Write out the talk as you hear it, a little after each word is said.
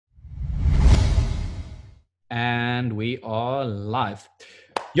And we are live.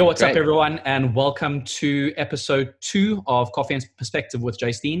 Yo, what's up, everyone? And welcome to episode 2 of Coffee and Perspective with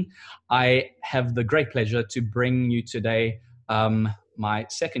Jay Steen. I have the great pleasure to bring you today my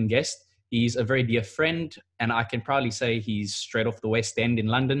second guest. He's a very dear friend, and I can proudly say he's straight off the West End in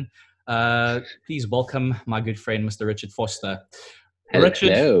London. Please welcome my good friend, Mr. Richard Foster. Hello.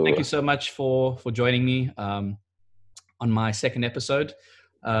 Richard, thank you so much for joining me on my second episode.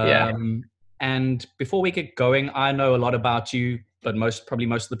 And before we get going, I know a lot about you, but probably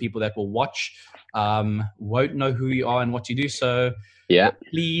most of the people that will watch won't know who you are and what you do. So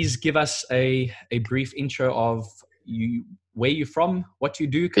please give us a brief intro of you, where you're from, what you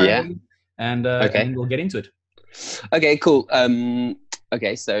do currently, and we'll get into it. Okay, cool.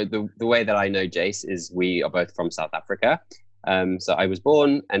 Okay, so the way that I know Jace is we are both from South Africa. So I was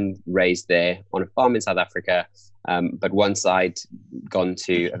born and raised there on a farm in South Africa. But once I'd gone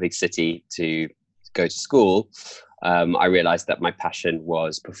to a big city to go to school, I realized that my passion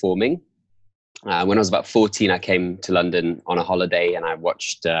was performing. When I was about 14, I came to London on a holiday and I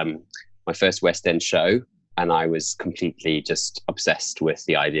watched my first West End show. And I was completely just obsessed with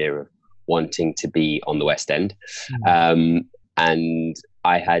the idea of wanting to be on the West End. And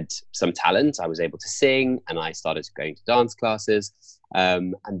I had some talent. I was able to sing and I started going to dance classes.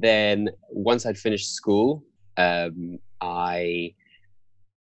 And then once I'd finished school, I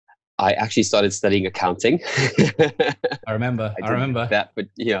actually started studying accounting. I remember that, but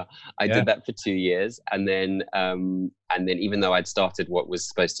I did that for 2 years. And then even though I'd started what was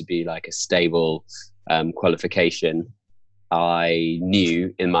supposed to be like a stable qualification, I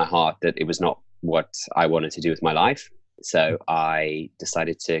knew in my heart that it was not what I wanted to do with my life. So I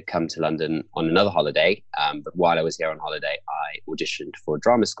decided to come to London on another holiday. But while I was here on holiday, I auditioned for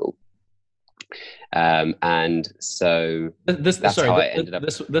drama school. And so that's how I ended up.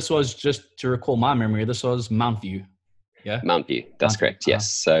 This was, just to recall my memory, this was Mount View. Yeah? Mount View. That's correct.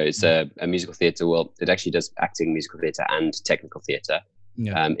 Yes. So it's a musical theatre. Well, it actually does acting, musical theatre and technical theatre.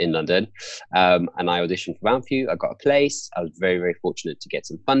 In London, and I auditioned for Mount View. I got a place. I was very, very fortunate to get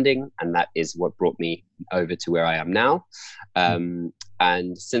some funding, and that is what brought me over to where I am now.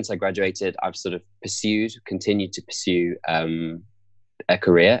 And since I graduated, I've sort of continued to pursue a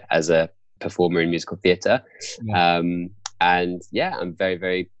career as a performer in musical theatre. And I'm very,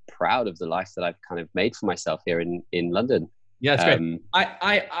 very proud of the life that I've kind of made for myself here in London. Yeah, it's great.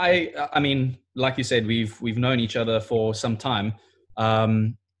 I mean, like you said, we've known each other for some time.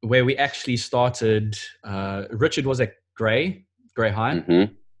 Where we actually started, Richard was at Grey High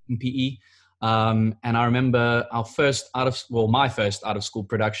in PE. And I remember my first out of school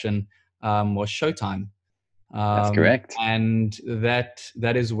production was Showtime. That's correct. And that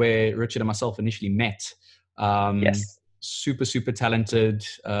is where Richard and myself initially met. Yes. Super, super talented.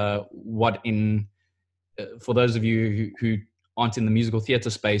 For those of you who aren't in the musical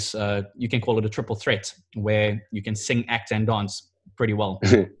theatre space, you can call it a triple threat, where you can sing, act, and dance pretty well.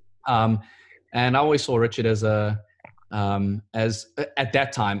 And I always saw Richard as at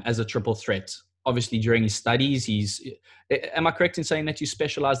that time as a triple threat. Obviously, during his studies, am I correct in saying that you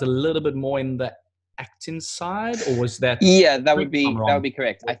specialized a little bit more in the acting side, or was that? Yeah, that would be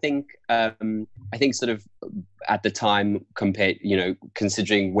correct. I think sort of at the time,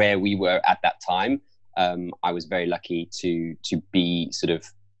 considering where we were at that time, I was very lucky to be sort of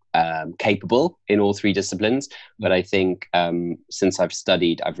capable in all three disciplines. But I think since I've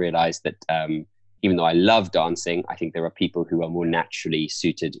studied, I've realized that even though I love dancing, I think there are people who are more naturally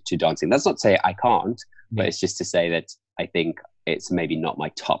suited to dancing. That's not to say I can't, but it's just to say that I think it's maybe not my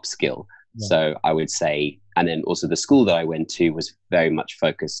top skill. So I would say, and then also the school that I went to was very much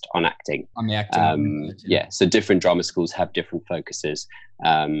focused on acting. On the acting. So different drama schools have different focuses.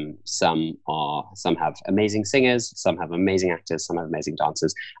 Some have amazing singers, some have amazing actors, some have amazing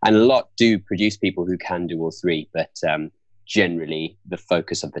dancers, and a lot do produce people who can do all three. But generally, the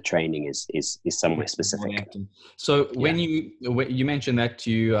focus of the training is somewhere specific. So when you mentioned that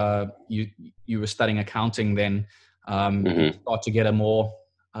you were studying accounting, then you start to get a more,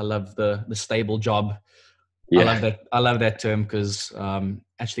 I love the stable job. I love that term, because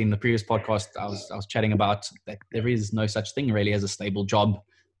actually in the previous podcast I was chatting about that there is no such thing really as a stable job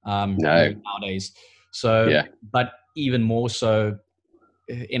nowadays. So but even more so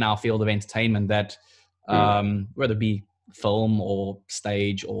in our field of entertainment, that whether it be film or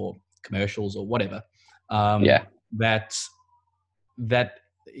stage or commercials or whatever, that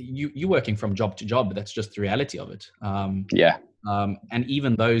you working from job to job, but that's just the reality of it. And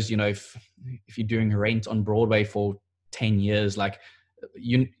even those, if you're doing rent on Broadway for 10 years, like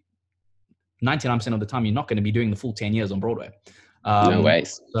 99% of the time, you're not going to be doing the full 10 years on Broadway. No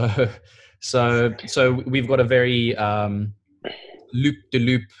ways. So we've got a very loop to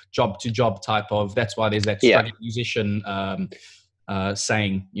loop, job to job type of. That's why there's that struggling musician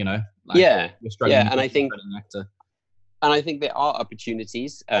saying, you know, like you're struggling and I think struggling actor. And I think there are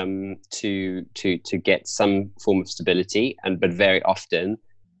opportunities to get some form of stability, but very often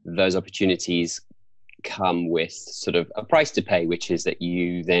those opportunities come with sort of a price to pay, which is that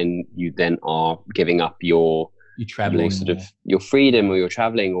you then are giving up your your freedom, or you're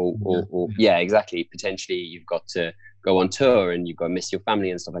traveling, or exactly. Potentially you've got to go on tour and you've got to miss your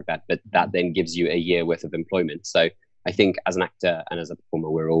family and stuff like that. But that then gives you a year worth of employment. So I think as an actor and as a performer,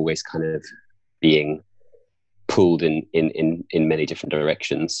 we're always kind of being pulled in many different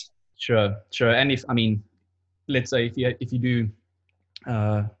directions. Sure. And if, I mean, let's say if you do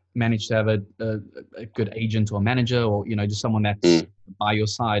manage to have a good agent or manager, or, you know, just someone that's by your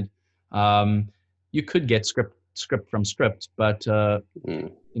side, you could get script from script, but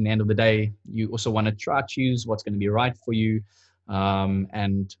in the end of the day, you also want to choose what's going to be right for you.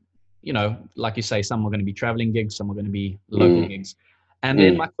 And, you know, like you say, some are going to be traveling gigs, some are going to be local gigs. And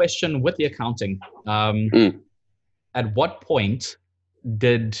then my question with the accounting, at what point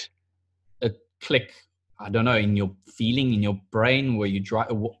did it click? I don't know, in your feeling, in your brain, where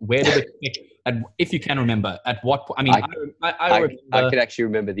where did it click? If you can remember, at what point? I mean, I could actually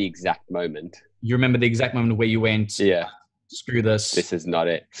remember the exact moment. You remember the exact moment where you went, screw this. This is not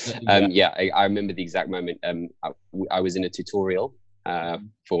it. I remember the exact moment. I was in a tutorial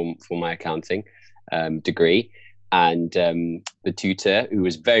for my accounting degree, and the tutor, who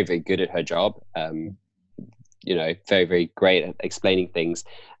was very, very good at her job, you know, very, very great at explaining things.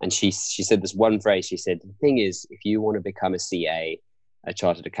 And she said this one phrase. She said, the thing is, if you want to become a CA, a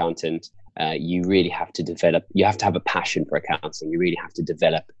chartered accountant, you really have to have a passion for accounting. You really have to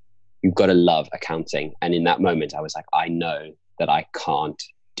develop, you've got to love accounting. And in that moment, I was like, I know that I can't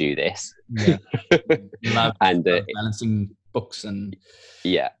do this. Yeah. And balancing books and...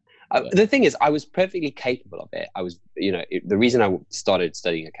 Yeah. The thing is, I was perfectly capable of it. I was, you know, the reason I started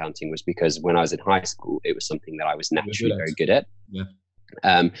studying accounting was because when I was in high school, it was something that I was naturally very good at.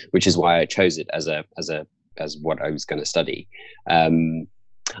 Yeah. Which is why I chose it as what I was going to study.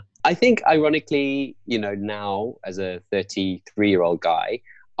 I think, ironically, you know, now as a 33-year-old guy,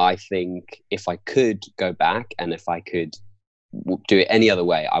 I think if I could go back and if I could do it any other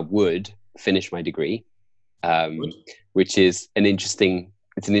way, I would finish my degree, which is an interesting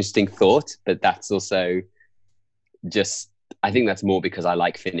thought, but that's also just, I think that's more because I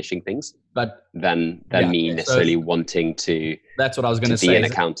like finishing things, but than me necessarily wanting to. That's what I was going to say. Be an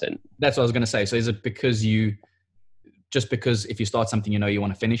accountant. That's what I was going to say. So is it because because if you start something, you know, you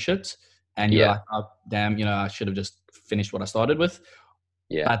want to finish it, and you're like, oh, damn, you know, I should have just finished what I started with.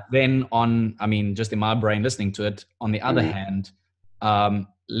 Yeah. But then just in my brain listening to it, on the other hand,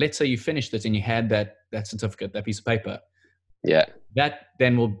 let's say you finished it and you had that certificate, that piece of paper. Yeah. That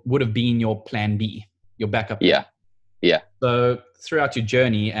then would have been your plan B, your backup plan. Yeah. Yeah. So throughout your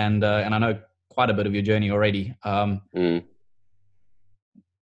journey, and I know quite a bit of your journey already,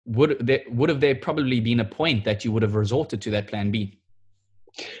 would there probably been a point that you would have resorted to that plan B?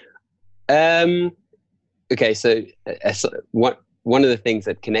 Okay, so one of the things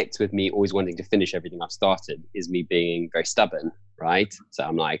that connects with me always wanting to finish everything I've started is me being very stubborn, right? So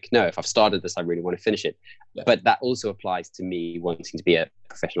I'm like, no, if I've started this, I really want to finish it. Yeah. But that also applies to me wanting to be a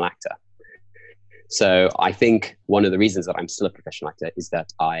professional actor. So I think one of the reasons that I'm still a professional actor is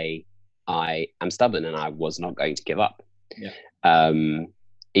that I am stubborn and I was not going to give up. Yeah.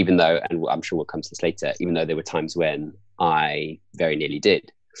 Even though, and I'm sure we'll come to this later, even though there were times when I very nearly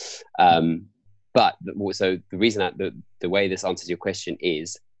did. But so the reason that the way this answers your question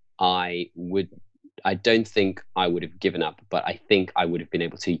is I don't think I would have given up, but I think I would have been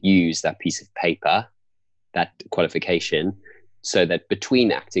able to use that piece of paper, that qualification, so that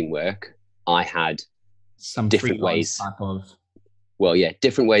between acting work, I had some different ways.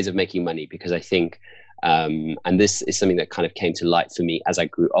 Different ways of making money, because I think, and this is something that kind of came to light for me as I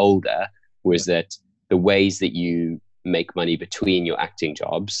grew older, was that the ways that you make money between your acting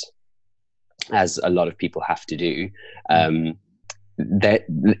jobs, as a lot of people have to do, that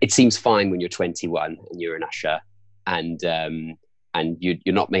it seems fine when you're 21 and you're an usher, and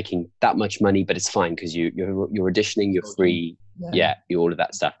you're not making that much money, but it's fine because you're auditioning, you're free, you all of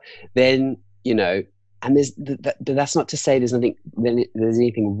that stuff. Then, you know, and that's not to say there's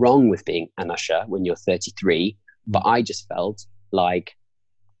anything wrong with being an usher when you're 33, but I just felt like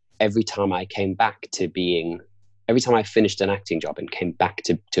every time I finished an acting job and came back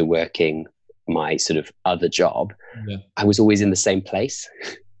to working my sort of other job, I was always in the same place.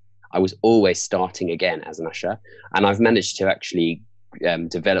 I was always starting again as an usher, and I've managed to actually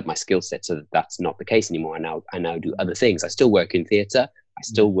develop my skill set so that that's not the case anymore. I now do other things. I still work in theatre. I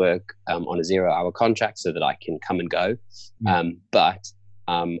still work on a 0-hour contract so that I can come and go. But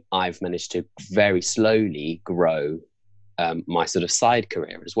I've managed to very slowly grow my sort of side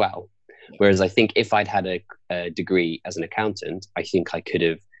career as well. Whereas I think if I'd had a degree as an accountant, I think I could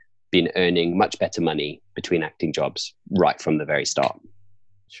have been earning much better money between acting jobs right from the very start.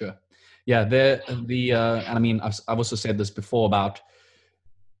 Sure. Yeah. And I mean, I've also said this before about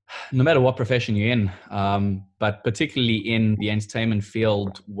no matter what profession you're in, but particularly in the entertainment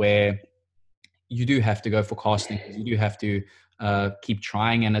field where you do have to go for casting, you do have to keep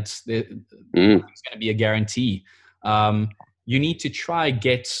trying, and it's going to be a guarantee. You need to try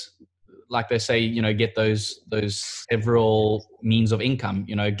get, like they say, get those several means of income,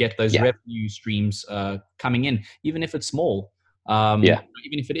 get those revenue streams coming in, even if it's small. Even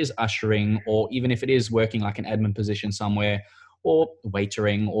if it is ushering, or even if it is working like an admin position somewhere, or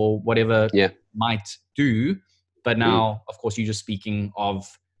waitering, or whatever might do. But now, of course, you're just speaking of,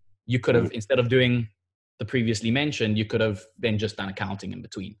 you could have, instead of doing the previously mentioned, you could have then just done accounting in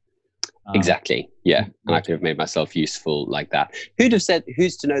between. Exactly. Yeah. And I could have made myself useful like that. Who's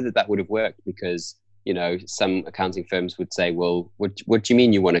to know that would have worked? Because, some accounting firms would say, well, what do you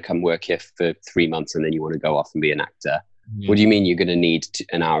mean you want to come work here for 3 months and then you want to go off and be an actor? What do you mean you're going to need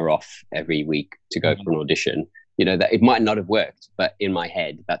an hour off every week to go for an audition? That it might not have worked, but in my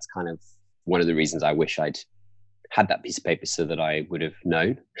head, that's kind of one of the reasons I wish I'd had that piece of paper so that I would have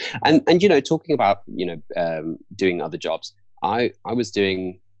known. And talking about, doing other jobs, I was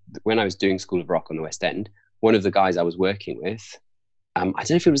doing, when I was doing School of Rock on the West End, one of the guys I was working with, I don't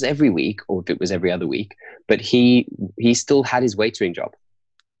know if it was every week or if it was every other week, but he still had his waitering job.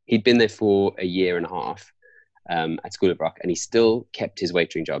 He'd been there for a year and a half at School of Rock, and he still kept his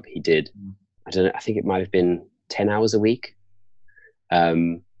waitering job. He did, I don't know, I think it might have been 10 hours a week.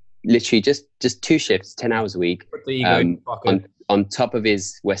 Literally just 2 shifts, 10 hours a week, on top of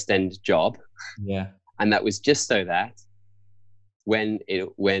his West End job. Yeah. And that was just so that when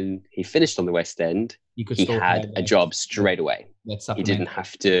he finished on the West End, he had a job straight away. He didn't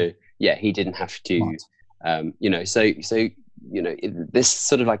have to, this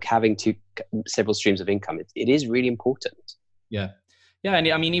sort of like having several streams of income, it is really important. Yeah. Yeah. And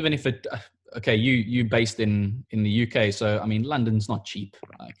I mean, even if you based in the UK, so I mean, London's not cheap.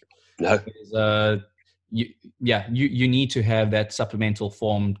 Like, no. You need to have that supplemental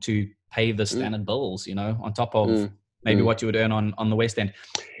form to pay the standard bills, on top of maybe what you would earn on the West End.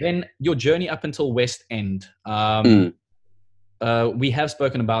 Then your journey up until West End. We have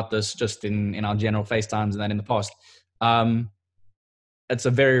spoken about this just in our general FaceTimes and that in the past. It's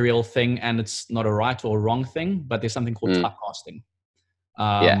a very real thing, and it's not a right or wrong thing, but there's something called typecasting.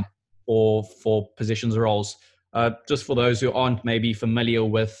 For positions or roles. Just for those who aren't maybe familiar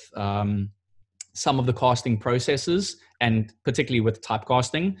with some of the casting processes, and particularly with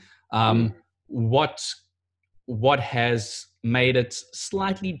typecasting, what has made it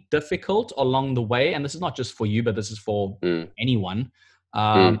slightly difficult along the way, and this is not just for you, but this is for anyone,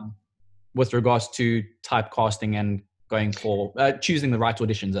 with regards to typecasting and going for choosing the right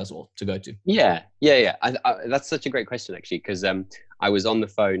auditions as well to go to. Yeah. That's such a great question, actually, because I was on the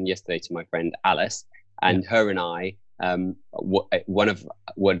phone yesterday to my friend Alice, and her and I, it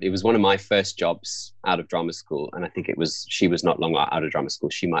was one of my first jobs out of drama school, and I think she was not long out of drama school.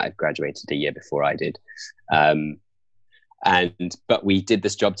 She might have graduated a year before I did, but we did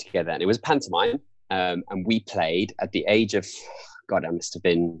this job together, and it was pantomime, and we played at the age of, God, I must have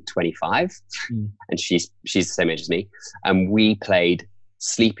been 25, and she's the same age as me, and we played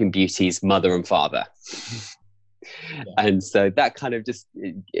Sleeping Beauty's mother and father. And so that kind of just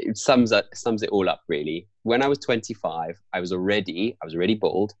it sums it all up, really. When I was 25, I was already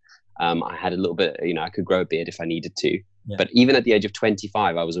bald. I had a little bit, I could grow a beard if I needed to. Yeah. But even at the age of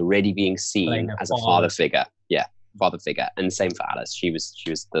 25, I was already being seen as a father figure. Yeah, father figure. And same for Alice. She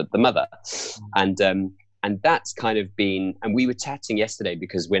was the mother. And that's kind of been, and we were chatting yesterday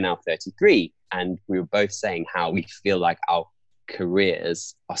because we're now 33, and we were both saying how we feel like our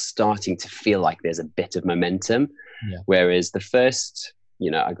careers are starting to feel like there's a bit of momentum. Yeah. Whereas the first,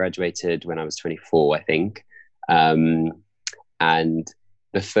 I graduated when I was 24, I think. And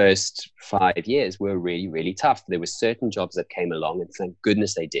the first 5 years were really, really tough. There were certain jobs that came along, and thank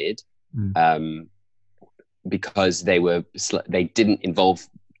goodness they did, because they didn't involve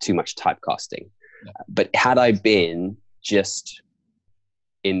too much typecasting. Yeah. But had I been just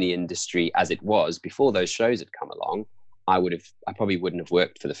in the industry as it was before those shows had come along, I probably wouldn't have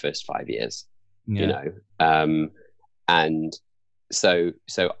worked for the first 5 years. Yeah. And so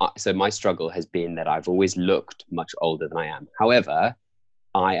my struggle has been that I've always looked much older than I am. However,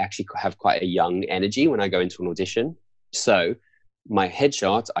 I actually have quite a young energy when I go into an audition. So my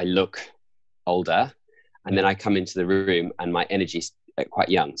headshot, I look older, and then I come into the room and my energy's quite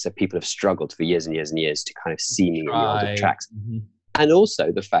young. So people have struggled for years and years and years to kind of see me in the older tracks. Mm-hmm. And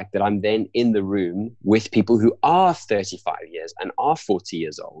also the fact that I'm then in the room with people who are 35 years and are 40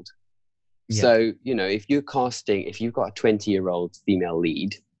 years old. Yeah. So, you know, if you've got a 20-year-old female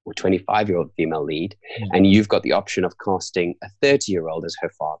lead or 25-year-old female lead, and you've got the option of casting a 30-year-old as her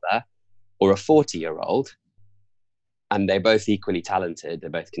father or a 40-year-old, and they're both equally talented, they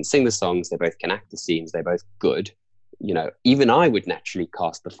both can sing the songs, they both can act the scenes, they're both good, you know, even I would naturally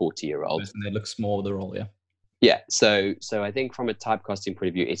cast the 40-year-old. And they look small with the role, yeah. Yeah, so I think from a typecasting point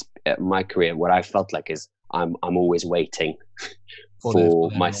of view, it's my career. What I felt like is I'm always waiting for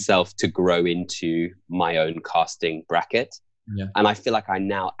myself to grow into my own casting bracket, and I feel like I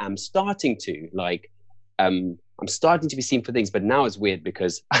now am starting to I'm starting to be seen for things. But now it's weird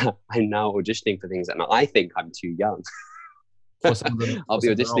because I'm now auditioning for things, and I think I'm too young. I'll be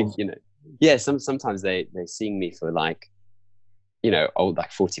auditioning, you know. Yeah, sometimes they're seeing me for like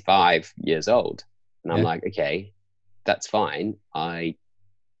 45 years old. And I'm like, okay, that's fine. I'm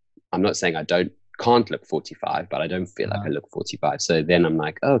not saying I can't look 45, but I don't feel like I look 45. So then I'm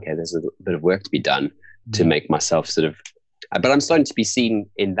like, oh, okay, there's a bit of work to be done to make myself sort of, but I'm starting to be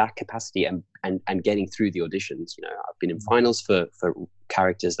seen in that capacity and getting through the auditions. You know, I've been in finals for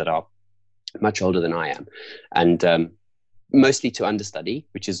characters that are much older than I am. And mostly to understudy,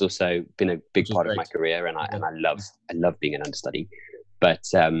 which has also been a big part of my career. And I love being an understudy, but,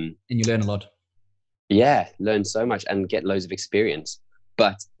 and you learn a lot. Yeah, learn so much and get loads of experience.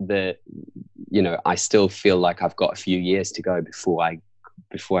 But I still feel like I've got a few years to go before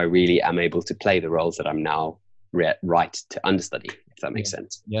I really am able to play the roles that I'm now right to understudy, if that makes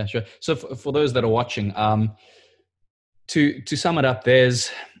sense. Yeah, sure. So for those that are watching, to sum it up,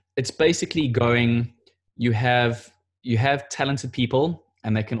 it's basically going, you have talented people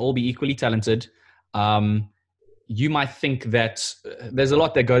and they can all be equally talented. You might think that there's a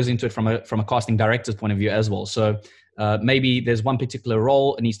lot that goes into it from a casting director's point of view as well. So maybe there's one particular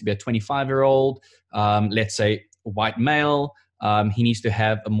role. It needs to be a 25-year-old, let's say white male. He needs to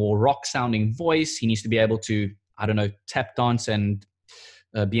have a more rock sounding voice. He needs to be able to, I don't know, tap dance and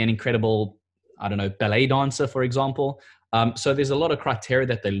be an incredible, I don't know, ballet dancer, for example. So there's a lot of criteria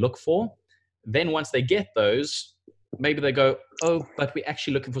that they look for. Then once they get those, maybe they go, oh, but we're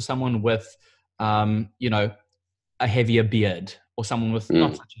actually looking for someone with, a heavier beard, or someone with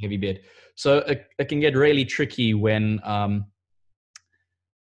not such a heavy beard. So it can get really tricky when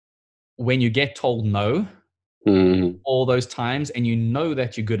you get told no all those times, and you know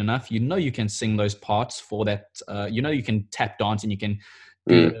that you're good enough. You know you can sing those parts for that. You can tap dance and you can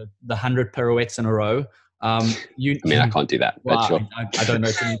do the 100 pirouettes in a row. I can't do that. Well, but sure. I don't know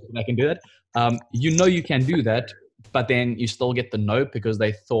if I can do that. You can do that. But then you still get the no because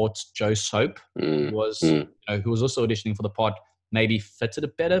they thought Joe Soap, who was also auditioning for the part, maybe fitted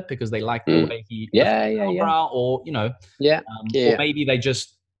it better because they liked the way he eyebrow, or or maybe they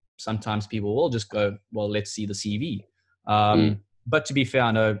just, sometimes people will just go, well, let's see the CV. But to be fair,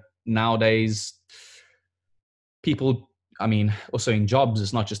 I know nowadays people, also in jobs,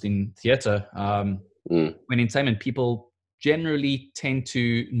 it's not just in theater. When entertainment, people generally tend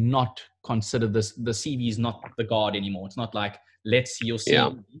to not consider the CV is not the guard anymore. It's not like, let's see your CV. Yeah.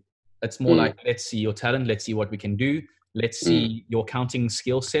 It's more like, let's see your talent. Let's see what we can do. Let's see your counting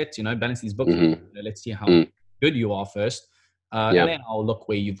skill set, balance these books. Let's see how good you are first. And then I'll look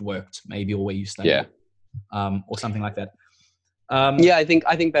where you've worked, maybe, or where you studied, or something like that. I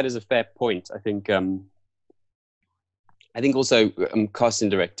think that is a fair point. I think also casting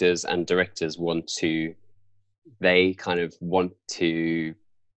directors and directors want to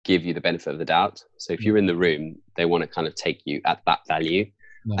give you the benefit of the doubt. So if you're in the room, they want to kind of take you at that value.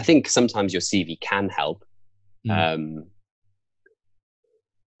 Yeah. I think sometimes your CV can help.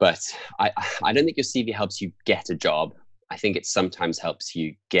 But I don't think your CV helps you get a job. I think it sometimes helps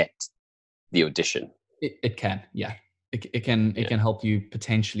you get the audition. It can, yeah. It can help you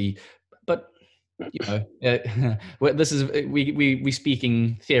potentially, but well, this is we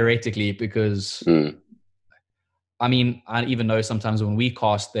speaking theoretically, because I even know sometimes when we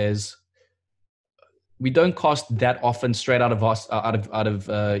cast, we don't cast that often straight out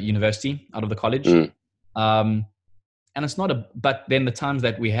of university, out of the college. And it's not but then the times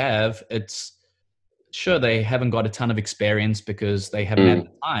that we have, it's sure they haven't got a ton of experience because they haven't had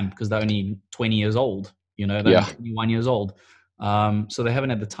the time, because they're only 20 years old, they're only 21 years old. So they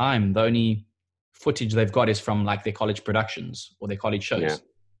haven't had the time. The only footage they've got is from like their college productions or their college shows. Yeah.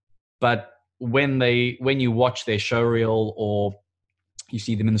 But when you watch their show reel, or you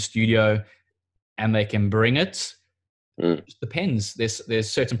see them in the studio and they can bring it. Mm. It depends. There's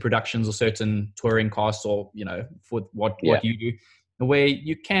certain productions or certain touring casts, or for what you do, where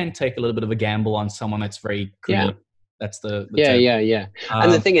you can take a little bit of a gamble on someone that's very creative. That's the term.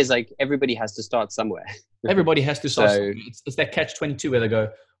 And the thing is, like, everybody has to start somewhere. Everybody has to start. So, it's that catch-22 where they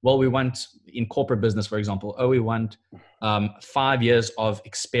go, well, we want, in corporate business, for example, we want 5 years of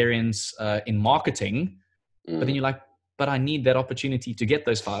experience in marketing. But then you're like, but I need that opportunity to get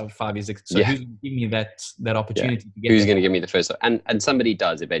those five years. So who's going to give me that opportunity to get who's going to give me the first? And somebody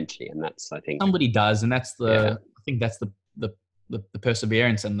does eventually. And that's, I think. Somebody does. And that's I think that's the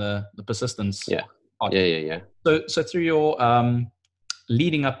perseverance and the persistence. Yeah. So through your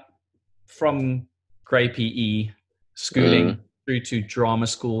leading up from Grey PE schooling through to drama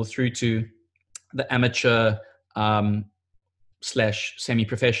school, through to the amateur /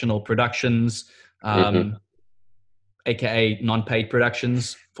 semi-professional productions, aka non-paid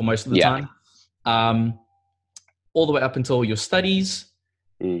productions for most of the time, all the way up until your studies.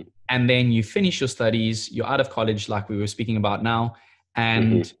 And then you finish your studies, you're out of college, like we were speaking about now,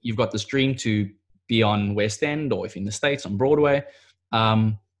 and you've got this dream to be on West End, or if in the States, on Broadway,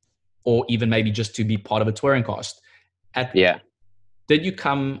 or even maybe just to be part of a touring cast. Did you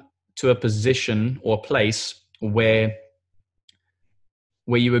come to a position or place where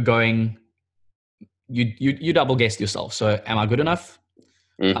you were going, you double guessed yourself? So am I good enough?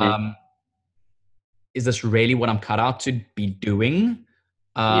 Is this really what I'm cut out to be doing?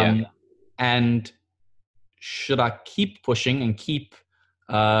 And should I keep pushing and keep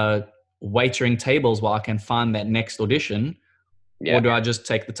waitering tables while I can find that next audition? Or do I just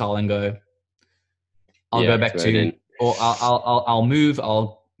take the towel and go, I'll go back to, or I'll move,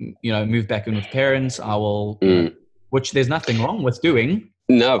 move back in with parents. I will, which there's nothing wrong with doing.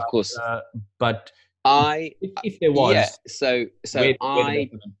 No, of course. But if there was,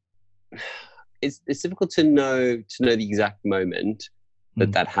 it's difficult to know the exact moment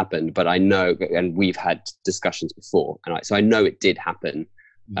that happened, but I know, and we've had discussions before, and so I know it did happen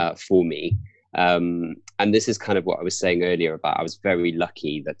for me. And this is kind of what I was saying earlier about, I was very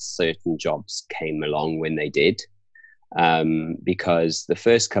lucky that certain jobs came along when they did, because the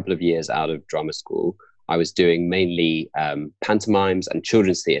first couple of years out of drama school, I was doing mainly pantomimes and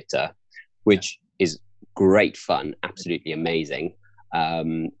children's theatre, which is great fun, absolutely amazing.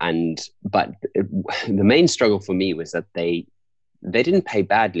 But the main struggle for me was that they didn't pay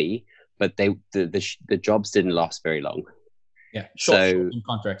badly, but the jobs didn't last very long. Yeah, short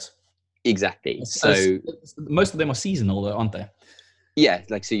contracts. Exactly. Most of them are seasonal, aren't they? Yeah,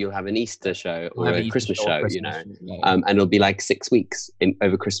 like, so you'll have an Easter show or a Christmas show, and it'll be like 6 weeks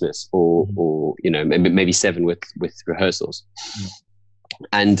over Christmas, or maybe 7 with rehearsals.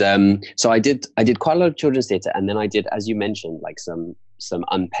 And so I did quite a lot of children's theatre, and then I did, as you mentioned, like some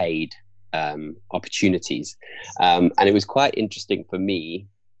unpaid opportunities, and it was quite interesting for me,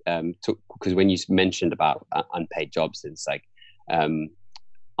 because when you mentioned about unpaid jobs, it's like I'm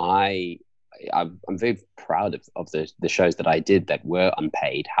very proud of the shows that I did that were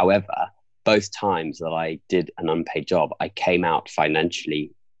unpaid. However, both times that I did an unpaid job, I came out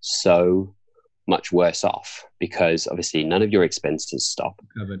financially so much worse off, because obviously none of your expenses stop.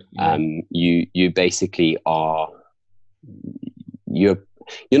 Covered, you basically are, you're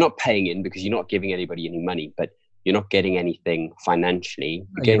not paying in because you're not giving anybody any money, but you're not getting anything financially.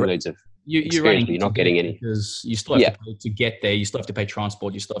 You're getting loads of you're running, but you're not getting any, because you still have to pay to get there. You still have to pay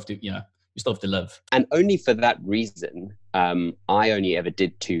transport. You still have to, you still have to live. And only for that reason, I only ever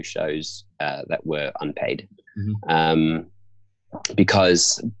did 2 shows that were unpaid,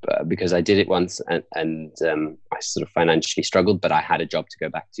 because I did it once, and I sort of financially struggled, but I had a job to go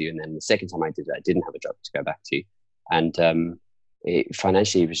back to. And then the second time I did it, I didn't have a job to go back to, and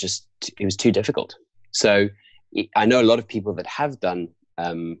financially it was too difficult. So I know a lot of people that have done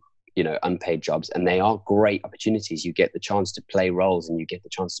unpaid jobs, and they are great opportunities. You get the chance to play roles, and you get the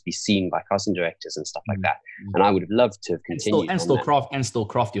chance to be seen by casting directors and stuff like that. And I would have loved to have continued and still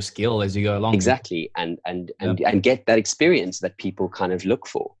craft your skill as you go along. Exactly, and get that experience that people kind of look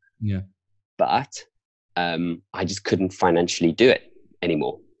for. Yeah, but I just couldn't financially do it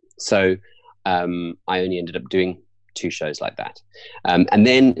anymore. So I only ended up doing 2 shows like that, and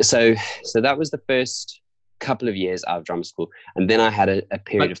then so that was the first couple of years out of drama school, and then I had a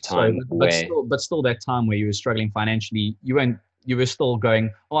period of time but still that time where you were struggling financially, you were still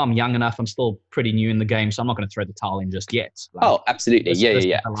going, I'm young enough, I'm still pretty new in the game, so I'm not going to throw the towel in just yet. Like, absolutely.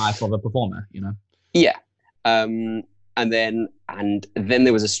 The life of a performer, and then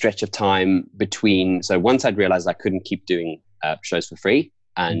there was a stretch of time between, so once I'd realized I couldn't keep doing shows for free,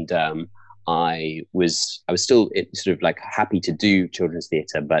 and I was still sort of like happy to do children's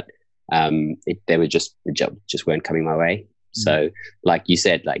theatre, but the jobs just weren't coming my way. So, like you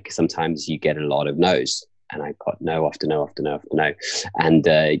said, like sometimes you get a lot of no's, and I got no after no after no after no, and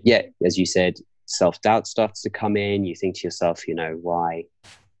as you said, self-doubt starts to come in. You think to yourself,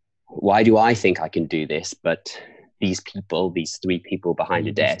 why do I think I can do this, but these three people behind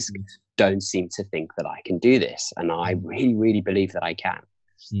a desk don't seem to think that I can do this, and I really, really believe that I can.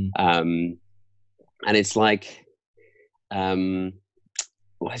 And it's like,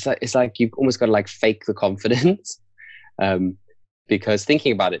 it's like you've almost got to like fake the confidence, because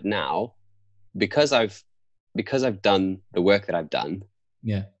thinking about it now, because I've done the work that I've done,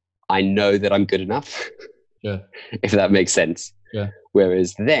 I know that I'm good enough. If that makes sense.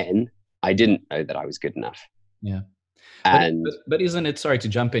 Whereas then I didn't know that I was good enough. And but isn't it, sorry to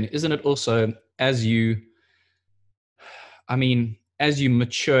jump in, isn't it also as you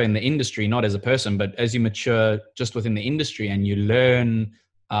mature in the industry, not as a person, but as you mature just within the industry, and you learn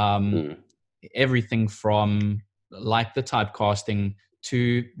everything from like the typecasting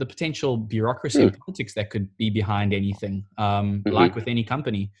to the potential bureaucracy and politics that could be behind anything, like with any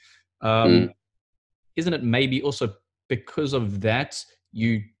company. Isn't it maybe also because of that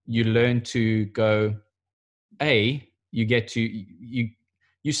you learn to go, you get to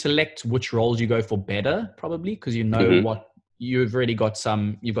you select which roles you go for better, probably because you know what you've already got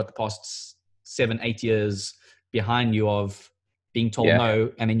you've got the past 7-8 years behind you of being told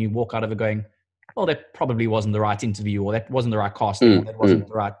no, and then you walk out of it going, well, that probably wasn't the right interview, or that wasn't the right casting, or that wasn't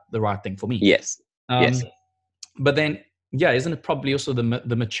the right thing for me. Yes. But then, isn't it probably also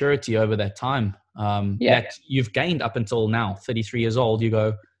the maturity over that time that you've gained up until now, 33 years old? You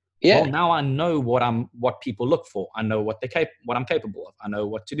go, well, now I know what people look for. I know what I'm capable of. I know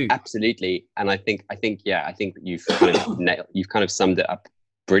what to do. Absolutely. And I think you've kind of you've kind of summed it up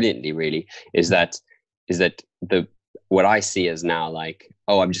brilliantly, really, is that what I see as now, like,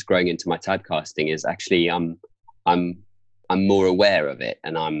 I'm just growing into my typecasting, is actually I'm more aware of it,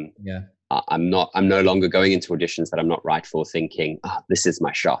 and I'm no longer going into auditions that I'm not right for thinking, this is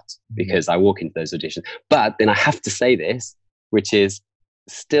my shot, because I walk into those auditions. But then I have to say this, which is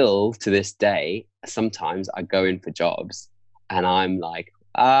still to this day, sometimes I go in for jobs and I'm like,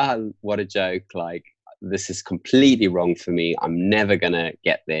 what a joke. Like, this is completely wrong for me. I'm never going to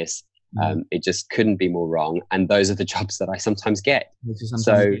get this. It just couldn't be more wrong. And those are the jobs that I sometimes get.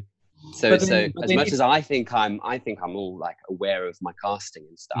 So as much as I think I'm all like aware of my casting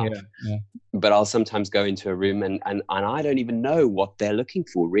and stuff, but I'll sometimes go into a room and I don't even know what they're looking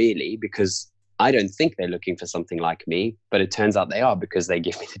for, really, because I don't think they're looking for something like me, but it turns out they are, because they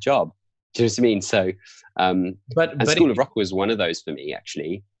give me the job. Do you know what I mean? So, but School of Rock was one of those for me,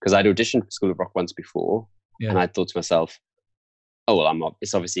 actually, because I'd auditioned for School of Rock once before, and I thought to myself, I'm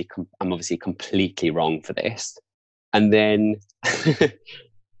obviously completely wrong for this. And then,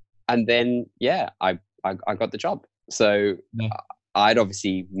 I got the job. So I'd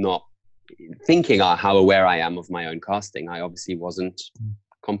obviously not thinking how aware I am of my own casting. I obviously wasn't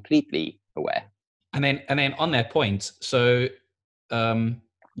completely aware. And then on that point, so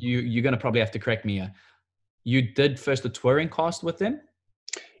you're going to probably have to correct me here. You did first a touring cast with them?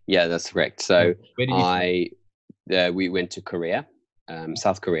 Yeah, that's correct. So we went to Korea,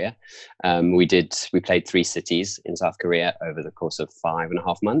 South Korea. We played 3 cities in South Korea over the course of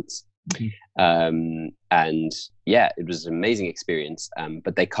 5.5 months. And it was an amazing experience.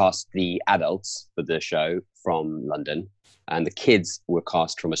 But they cast the adults for the show from London, and the kids were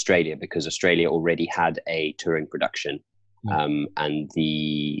cast from Australia, because Australia already had a touring production. And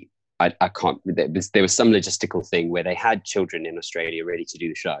there was some logistical thing where they had children in Australia ready to do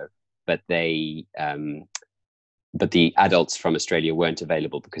the show, but the adults from Australia weren't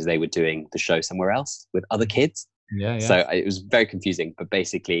available because they were doing the show somewhere else with other kids. So it was very confusing, but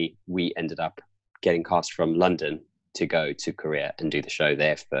basically we ended up getting cast from London to go to Korea and do the show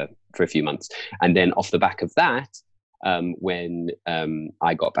there for a few months. And then off the back of that, when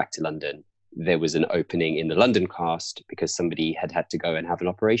I got back to London, there was an opening in the London cast because somebody had to go and have an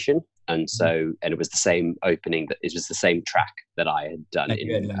operation. And it was the same opening, it was the same track that I had done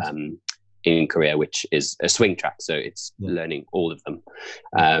in Korea, which is a swing track. So it's learning all of them.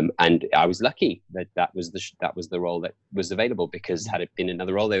 And I was lucky that was the role that was available, because had it been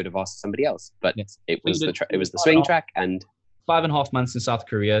another role, they would have asked somebody else. But it was the swing track. And 5.5 months in South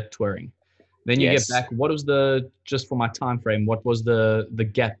Korea touring. Then you get back. What was just for my time frame, what was the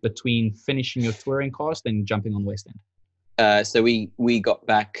gap between finishing your touring cast and jumping on West End? So we got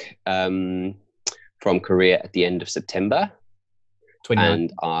back from Korea at the end of September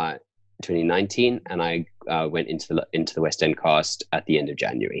 2019, and I went into the West End cast at the end of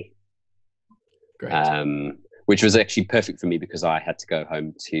January. Great. Which was actually perfect for me because I had to go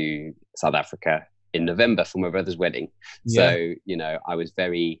home to South Africa in November for my brother's wedding. Yeah. So, I was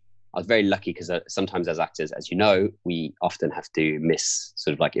very lucky because sometimes as actors, as you know, we often have to miss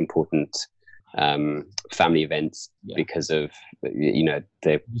sort of like important family events because of,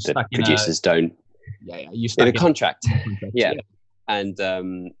 the producers don't. You in a contract. Yeah.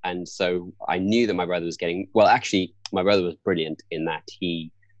 And so I knew that my brother was getting, well, actually my brother was brilliant in that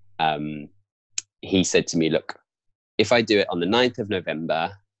he said to me, look, if I do it on the 9th of November,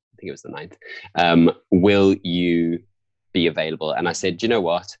 I think it was the 9th, will you be available? And I said, do you know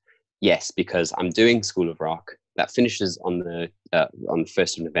what? Yes, because I'm doing School of Rock. That finishes on the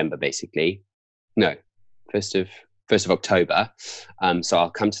 1st of November, basically. No, 1st of October. So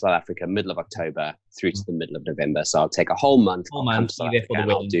I'll come to South Africa middle of October through to the middle of November. So I'll take a whole month. I'll come to South Africa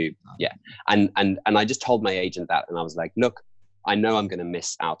and I'll do, And I just told my agent that, and I was like, look, I know I'm going to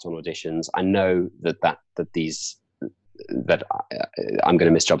miss out on auditions. I know that I'm going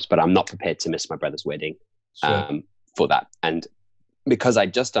to miss jobs, but I'm not prepared to miss my brother's wedding for that. And because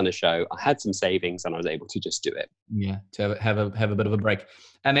I'd just done a show, I had some savings and I was able to just do it. Yeah, to have a bit of a break.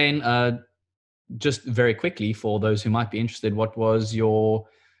 And then just very quickly, for those who might be interested, what was your,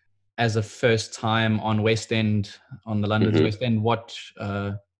 as a first time on West End, on the London's West End, what,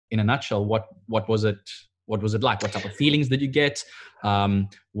 in a nutshell, what was it? What was it like? What type of feelings did you get?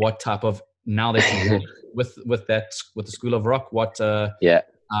 What type of, now that you with the School of Rock, what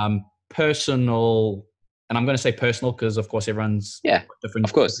personal, and I'm going to say personal because of course everyone's different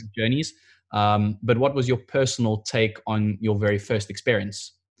journeys. But what was your personal take on your very first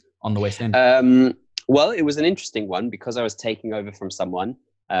experience on the West End? Well, it was an interesting one because I was taking over from someone.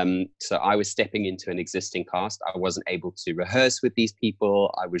 So I was stepping into an existing cast. I wasn't able to rehearse with these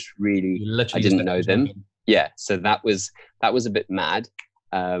people. I didn't know them. Yeah, so that was a bit mad.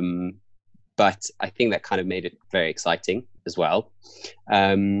 But I think that kind of made it very exciting as well.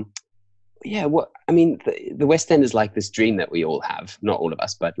 The West End is like this dream that we all have. Not all of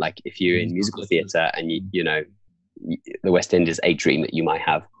us, but like if you're in musical theatre and the West End is a dream that you might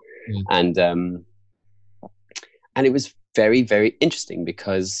have. And it was very, very interesting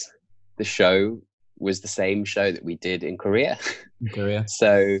because the show was the same show that we did in Korea.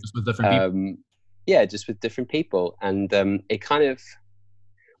 So just with different people. Just with different people. And it kind of,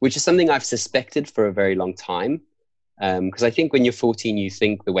 which is something I've suspected for a very long time. Because I think when you're 14, you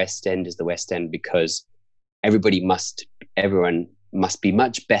think the West End is the West End because everyone must be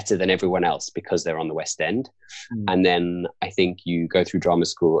much better than everyone else because they're on the West End. And then I think you go through drama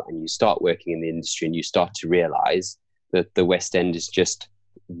school and you start working in the industry and you start to realize that the West End is just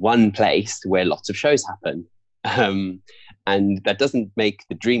one place where lots of shows happen. And that doesn't make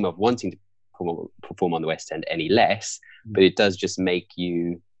the dream of wanting to perform on the West End any less, but it does just make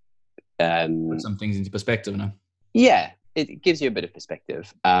you put some things into perspective now. Yeah, it gives you a bit of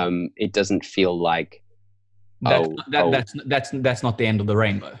perspective. It doesn't feel like that's not the end of the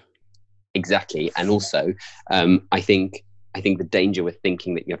rainbow. Exactly. And also I think the danger with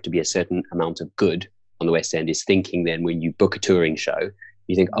thinking that you have to be a certain amount of good on the West End is thinking then when you book a touring show,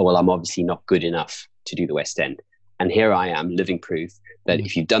 you think, oh well, I'm obviously not good enough to do the West End. And here I am, living proof that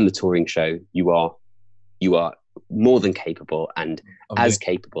if you've done the touring show, you are more than capable and as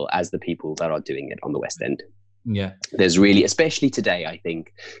capable as the people that are doing it on the West End. Yeah, there's really, especially today, I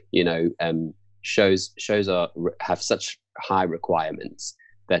think, shows have such high requirements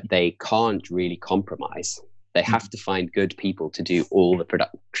that they can't really compromise. They have to find good people to do all the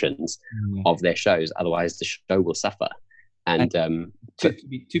productions of their shows, otherwise the show will suffer. And to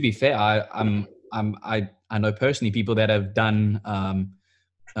be fair, I know personally people that have done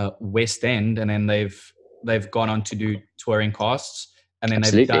West End, and then they've gone on to do touring casts, and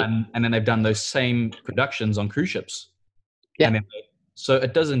then they've done those same productions on cruise ships. Yeah. So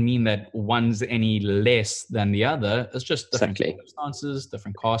it doesn't mean that one's any less than the other. It's just different circumstances,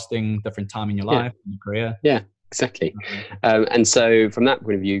 different casting, different time in your life, in your career. Yeah, exactly. And so from that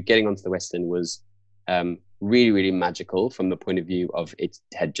point of view, getting onto the West End was really, really magical from the point of view of it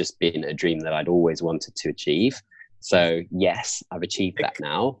had just been a dream that I'd always wanted to achieve. So yes, I've achieved that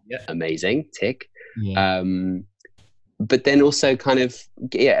now. Yeah. Amazing, tick. Yeah. But then also kind of,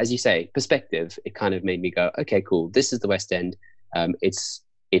 as you say, perspective, it kind of made me go, okay, cool. This is the West End. It's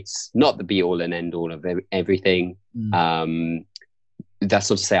not the be all and end all of everything. That's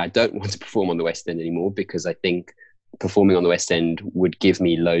not to say I don't want to perform on the West End anymore, because I think performing on the West End would give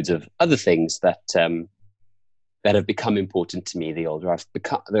me loads of other things that have become important to me the older I've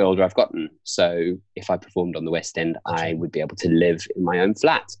gotten. So if I performed on the West End, I would be able to live in my own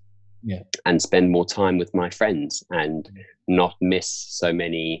flat and spend more time with my friends and not miss so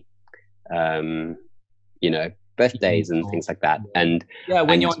many you know, birthdays and things like that. And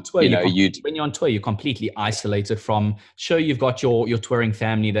when you're on tour, when you're on tour, you're completely isolated from. Sure, you've got your touring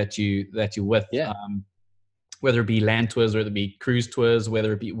family that you're with. Yeah. Whether it be land tours, whether it be cruise tours,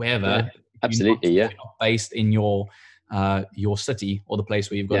 whether it be wherever. Yeah, absolutely. You're not based in your city or the place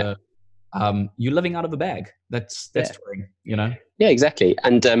where you've got you're living out of a bag. That's touring, you know? Yeah, exactly.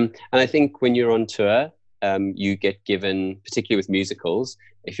 And I think when you're on tour, you get given, particularly with musicals,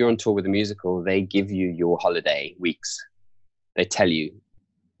 if you're on tour with a musical, they give you your holiday weeks. They tell you,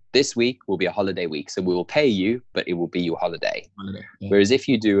 this week will be a holiday week. So we will pay you, but it will be your holiday. Yeah. Whereas if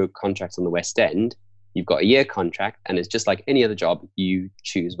you do a contract on the West End, you've got a year contract, and it's just like any other job. You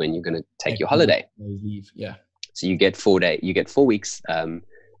choose when you're going to take your holiday. Yeah. So you get 4 weeks a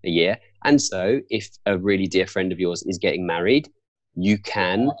year. And so if a really dear friend of yours is getting married, you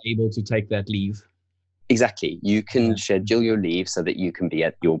can able to take that leave. Exactly. You can schedule your leave so that you can be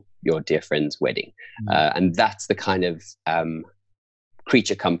at your dear friend's wedding. And that's the kind of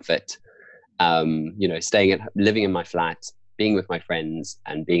creature comfort, you know, living in my flat, being with my friends,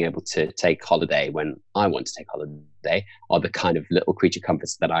 and being able to take holiday when I want to take holiday are the kind of little creature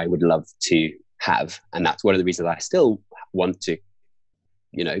comforts that I would love to have. And that's one of the reasons I still want to,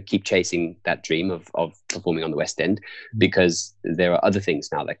 you know, keep chasing that dream of performing on the West End, because there are other things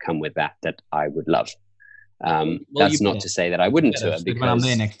now that come with that I would love. That's not to say that I wouldn't tour, because when I'm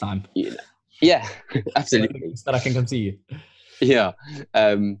there next time. You know, yeah, absolutely. That I can come see you. Yeah.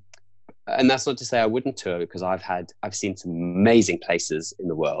 And that's not to say I wouldn't tour, because I've seen some amazing places in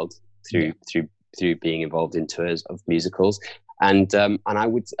the world through being involved in tours of musicals. And a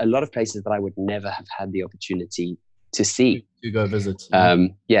lot of places that I would never have had the opportunity to see, to go visit.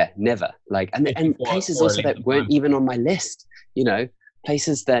 Never. Like, and places also that weren't even on my list, you know,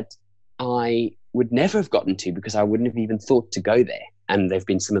 places that I would never have gotten to because I wouldn't have even thought to go there. And they've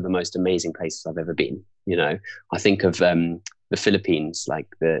been some of the most amazing places I've ever been. You know, I think of the Philippines, like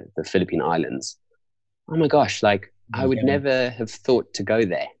the Philippine Islands. Oh my gosh, like I would never have thought to go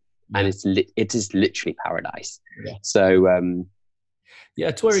there. And it is literally paradise. Yeah. So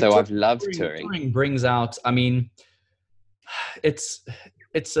touring. So I've loved touring. Touring brings out, I mean, it's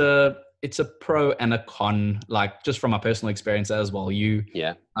a pro and a con, like just from my personal experience as well.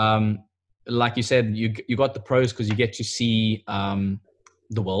 Like you said, you got the pros because you get to see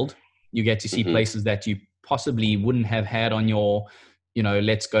the world. You get to see places that you possibly wouldn't have had on your, you know,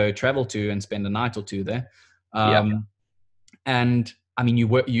 let's go travel to and spend a night or two there. And I mean,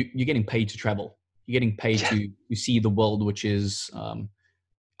 you're getting paid to travel. You're getting paid to see the world, which is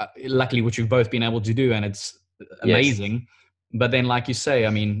luckily which we've both been able to do, and it's amazing. Yes. But then, like you say, I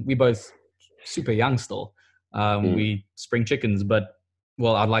mean, we both super young still. We spring chickens, but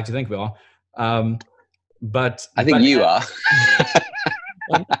well, I'd like to think we are. But I think you are.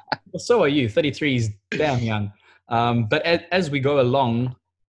 Well, so are you. 33 is damn young. But as we go along,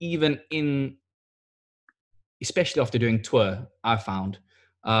 especially after doing tour, I found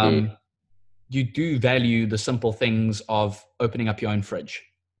you do value the simple things of opening up your own fridge.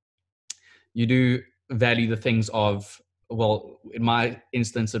 You do value the things of, well, in my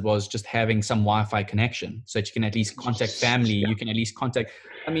instance, it was just having some Wi-Fi connection so that you can at least contact family. You can at least contact,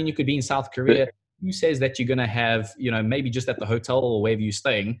 I mean, you could be in South Korea. Who says that you're going to have, you know, maybe just at the hotel or wherever you're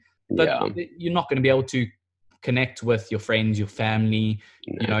staying, but you're not going to be able to connect with your friends, your family,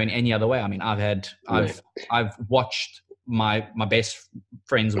 you know, in any other way. I mean, I've watched my best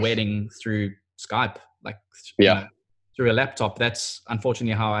friend's wedding through Skype, like, you know, through a laptop. That's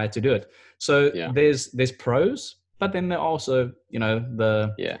unfortunately how I had to do it. So there's pros, but then there are also, you know,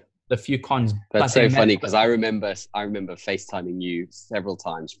 the few cons. That's so funny because I remember FaceTiming you several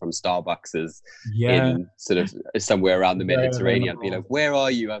times from Starbucks in sort of somewhere around the Mediterranean. I'd be like, "Where are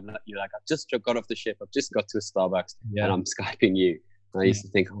you?" You're like, "I've just got off the ship. I've just got to a Starbucks, and I'm Skyping you." And I used to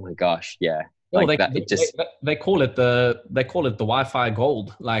think, "Oh my gosh, yeah." Well, they call it the Wi-Fi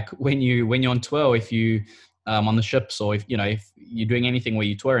gold. Like when you're on tour, if you on the ships, or if you're doing anything where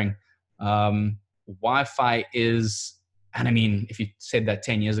you're touring, Wi-Fi is. And I mean, if you said that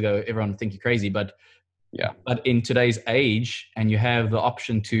 10 years ago, everyone would think you're crazy. But but in today's age, and you have the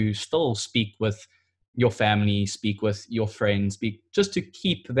option to still speak with your family, speak with your friends, just to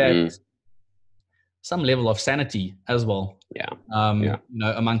keep that some level of sanity as well. You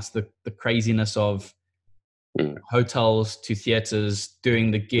know, amongst the craziness of hotels to theaters,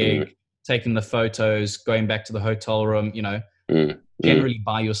 doing the gig, taking the photos, going back to the hotel room, you know, generally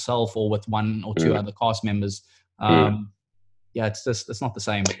by yourself or with one or two other cast members. It's not the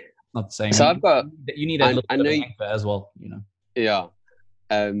same. Not the same. So you need a little bit of anchor as well, you know. Yeah.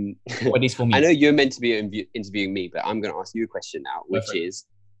 At least for me. I know you're meant to be interviewing me, but I'm going to ask you a question now, which is,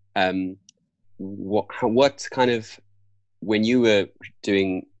 what kind of, when you were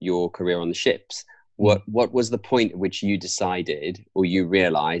doing your career on the ships, what was the point at which you decided, or you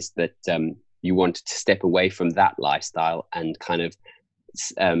realized that you wanted to step away from that lifestyle and kind of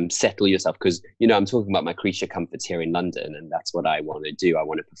settle yourself? Because, you know, I'm talking about my creature comforts here in London, and that's what I want to do. I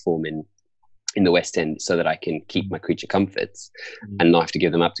want to perform in the West End so that I can keep my creature comforts and not have to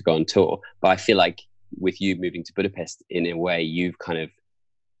give them up to go on tour. But I feel like with you moving to Budapest, in a way, you've kind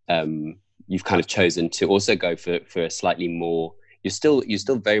of chosen to also go for a slightly more, you're still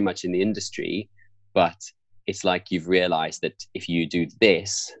very much in the industry, but it's like you've realized that if you do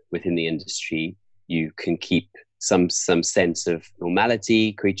this within the industry, you can keep some sense of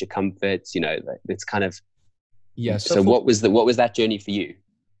normality, creature comforts, you know, it's kind of, yeah. So what was that journey for you?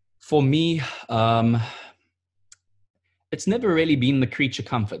 For me, it's never really been the creature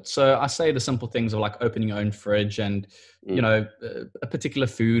comfort. So I say the simple things of like opening your own fridge and, you know, a particular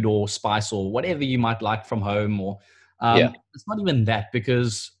food or spice or whatever you might like from home, or it's not even that,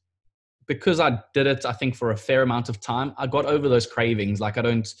 because I did it, I think, for a fair amount of time, I got over those cravings. Like I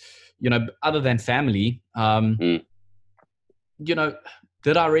don't, you know, other than family, you know,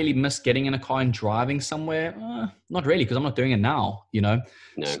 did I really miss getting in a car and driving somewhere? Not really, because I'm not doing it now, you know?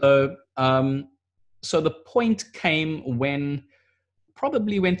 No. So the point came when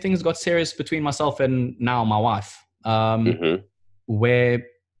things got serious between myself and now my wife, where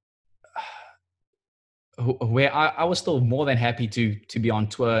I was still more than happy to be on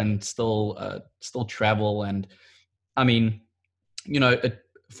tour and still travel. And I mean, you know,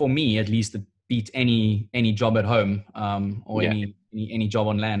 for me at least, it beat any job at home, or any job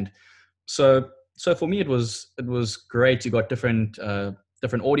on land. So for me, it was great. You got different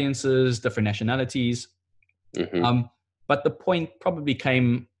audiences, different nationalities. But the point probably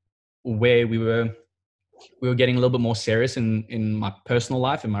came where we were getting a little bit more serious in my personal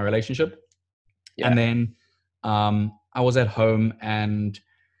life, in my relationship. And then I was at home, and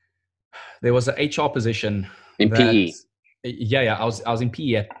there was an HR position in PE. Yeah, I was in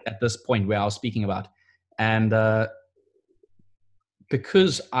PE at this point where I was speaking about, and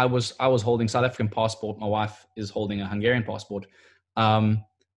because I was holding South African passport, my wife is holding a Hungarian passport. Then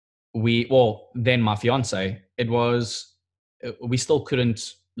my fiance, we still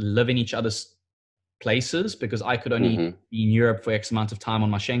couldn't live in each other's places, because I could only be in Europe for X amount of time on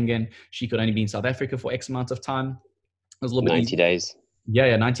my Schengen. She could only be in South Africa for X amount of time. It was a little bit 90 days.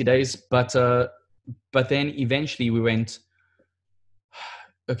 Yeah, 90 days. But then eventually we went,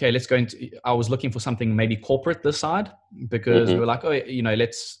 okay, let's go into, I was looking for something maybe corporate this side, because we were like, oh, you know,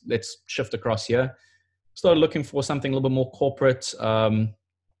 let's shift across here. Started looking for something a little bit more corporate.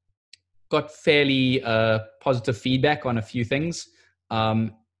 Got fairly positive feedback on a few things,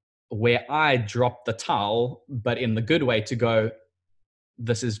 where I dropped the towel, but in the good way, to go,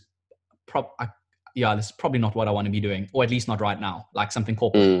 this is probably not what I want to be doing, or at least not right now, like something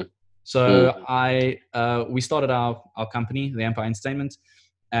corporate. So we started our company, the Empire Entertainment,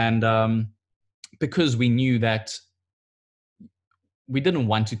 and because we knew that we didn't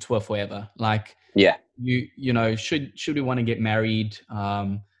want to tour forever. Like, you know, should we want to get married,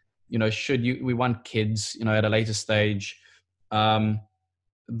 you know, we want kids, you know, at a later stage,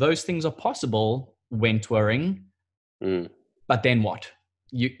 those things are possible when touring, but then what?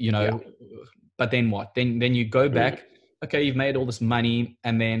 You know, but then what? Then you go back, okay, you've made all this money,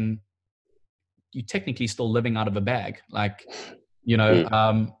 and then you're technically still living out of a bag. Like, you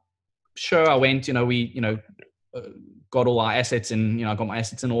know, sure, I went, you know, we, you know, got all our assets in, you know, I got my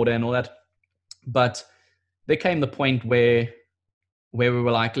assets in order and all that. But there came the point where we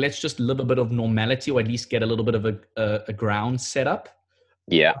were like, let's just live a bit of normality, or at least get a little bit of a ground set up.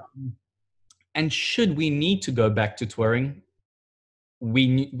 Yeah. And should we need to go back to touring,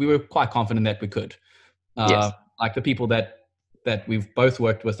 we were quite confident that we could. Like the people that we've both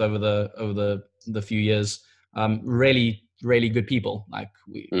worked with over the few years, really, really good people. Like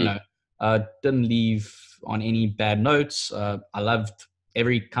we, you know, didn't leave on any bad notes. I loved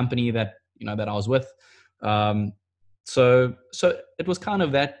every company that, you know, that I was with. So it was kind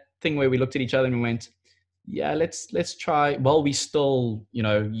of that thing where we looked at each other and we went, yeah, let's try, while we still, you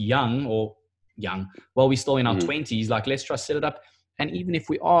know, while we still in our 20s, like, let's try set it up. And even if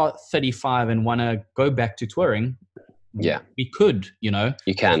we are 35 and want to go back to touring, we could, you know,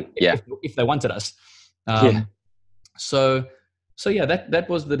 you can, if they wanted us. So yeah, that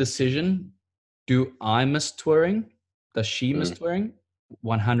was the decision. Do I miss touring? Does she miss touring?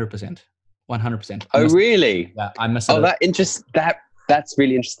 100%. 100%. Oh, really? Yeah, I miss it. That's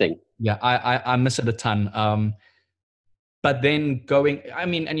really interesting. Yeah, I miss it a ton. But then going, I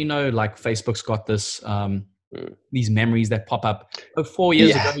mean, and you know, like Facebook's got this these memories that pop up. Oh, 4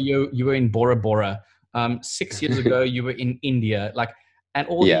 years ago, you were in Bora Bora. 6 years ago, you were in India. Like, and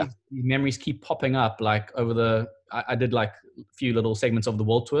all these memories keep popping up. Like I did like a few little segments of the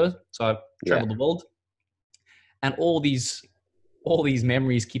world tour. So I've traveled the world, and all these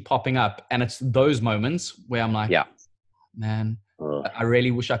memories keep popping up. And it's those moments where I'm like, man, I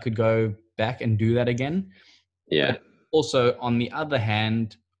really wish I could go back and do that again. Yeah. But also on the other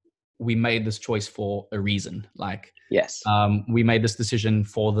hand, we made this choice for a reason. Like, we made this decision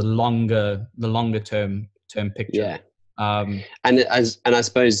for the longer term picture. And I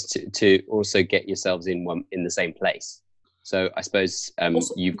suppose to also get yourselves in the same place. So I suppose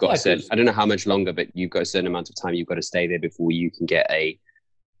you've got a certain, I don't know how much longer, but you've got a certain amount of time you've got to stay there before you can get a,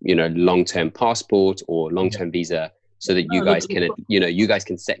 long-term passport or long-term visa, so that you guys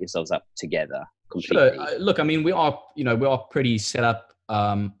can set yourselves up together completely. Sure. Look, I mean, we are pretty set up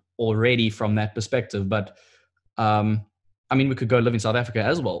already from that perspective, but I mean, we could go live in South Africa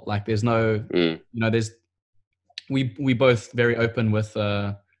as well. Like, there's no, we both very open with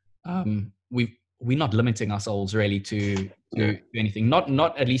we're not limiting ourselves really to anything.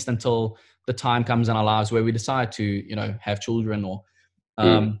 Not at least until the time comes in our lives where we decide to have children or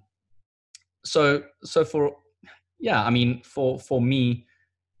so for I mean, for me,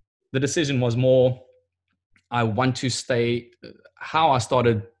 the decision was more, I want to stay. How I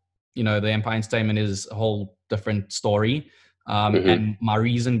started, the Empire Entertainment is a whole different story. And my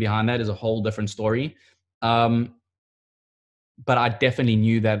reason behind that is a whole different story. But I definitely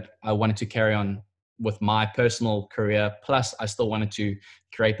knew that I wanted to carry on with my personal career. Plus, I still wanted to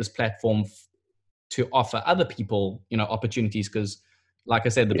create this platform to offer other people, opportunities. Because, like I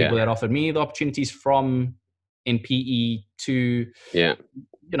said, the people that offered me the opportunities from NPE to,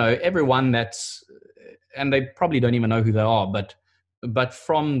 everyone that's, and they probably don't even know who they are, but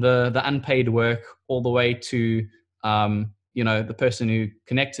from the unpaid work all the way to, the person who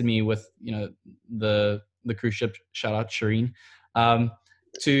connected me with, the cruise ship, shout out Shireen,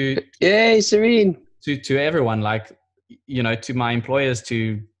 Shireen, to everyone, like, to my employers,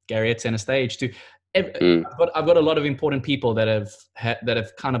 to Gary at Center Stage, to I've got a lot of important people that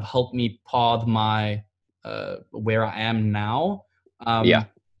have kind of helped me path my where I am now.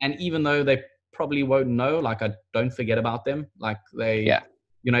 And even though they probably won't know, like, I don't forget about them. Like, they, I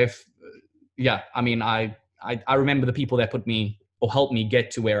mean, I remember the people that put me or helped me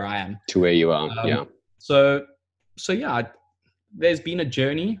get to where I am. To where you are, So there's been a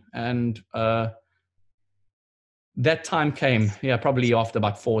journey, and that time came, probably after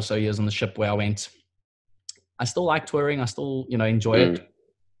about 4 or so years on the ship, where I went, I still like touring. I still, enjoy it.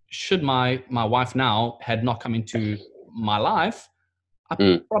 Should my wife now had not come into my life,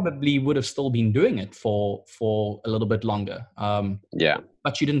 I probably would have still been doing it for a little bit longer.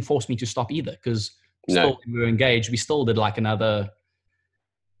 But she didn't force me to stop either, because still when we were engaged, we still did like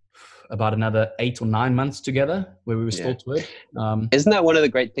about another 8 or 9 months together where we were still toured. Isn't that one of the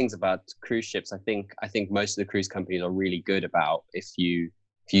great things about cruise ships? I think most of the cruise companies are really good about, if you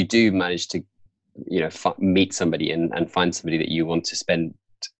do manage to, meet somebody and find somebody that you want to spend,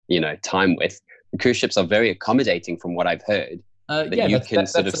 time with, the cruise ships are very accommodating from what I've heard. You can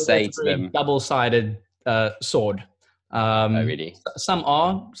sort of say to them, double-sided sword. Oh, really? Some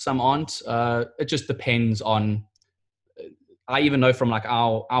are, some aren't. It just depends on. I even know from like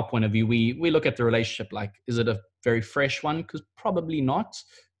our point of view, we look at the relationship like, is it a very fresh one? Because probably not,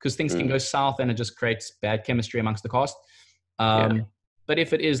 because things can go south and it just creates bad chemistry amongst the cast. But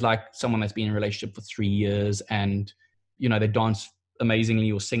if it is like someone that's been in a relationship for 3 years and they dance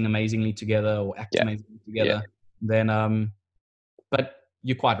amazingly or sing amazingly together or act amazingly together, then but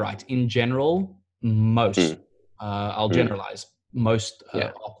you're quite right. In general, most I'll generalize, most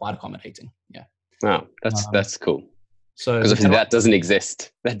are quite accommodating. Wow, that's cool. So, because that doesn't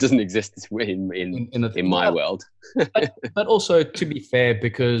exist. That doesn't exist in my world. but also, to be fair,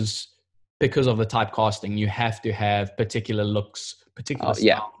 because of the typecasting, you have to have particular looks, particular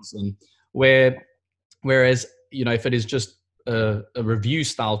styles, and whereas if it is just a review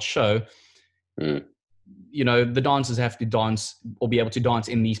styled show, the dancers have to dance or be able to dance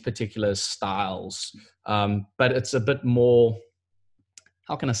in these particular styles. But it's a bit more,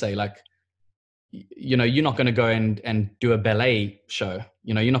 how can I say, like, you're not going to go and do a ballet show.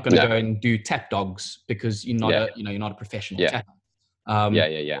 You're not going to go and do tap dogs because you're not you're not a professional tapper.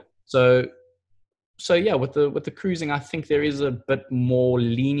 So with the cruising, I think there is a bit more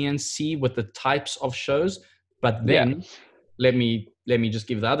leniency with the types of shows. But then let me just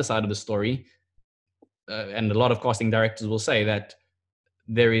give the other side of the story. And a lot of casting directors will say that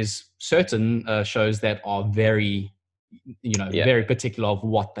there is certain shows that are very, very particular of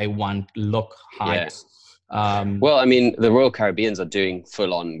what they want, look, height, Well, I mean, the Royal Caribbeans are doing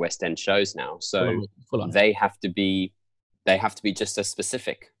full-on West End shows now, so full on. they have to be just as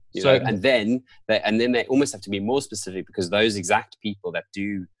specific, you So know. And then they almost have to be more specific, because those exact people that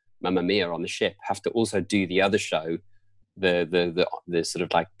do Mamma Mia on the ship have to also do the other show, the sort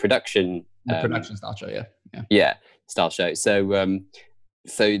of like production, the production style show, style show.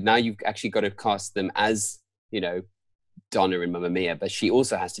 So now you've actually got to cast them as, you know, Donna in Mamma Mia, but she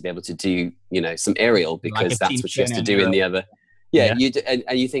also has to be able to do, you know, some Ariel, because like that's what she has to do in the other. Yeah. You do, and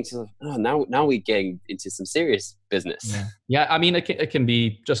you think to yourself, oh, now we're getting into some serious business. Yeah. I mean, it can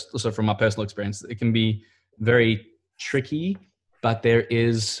be, just also from my personal experience, it can be very tricky, but there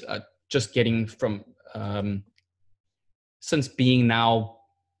is just getting from, since being now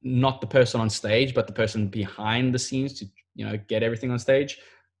not the person on stage, but the person behind the scenes to, you know, get everything on stage.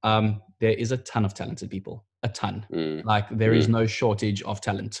 There is a ton of talented people, a ton. Like there is no shortage of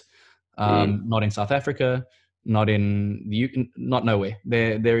talent. Not in South Africa, not in not nowhere.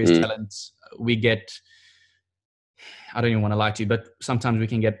 There is talent. We get, I don't even want to lie to you, but sometimes we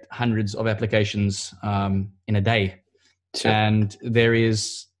can get hundreds of applications in a day. Sure. And there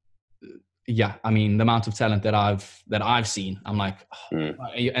is, I mean, the amount of talent that I've seen, I'm like,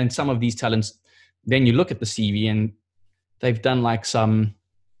 and some of these talents, then you look at the CV and they've done like some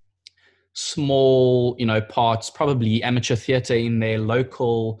small, you know, parts, probably amateur theater in their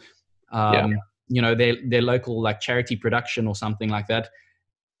local, you know, their local like charity production or something like that.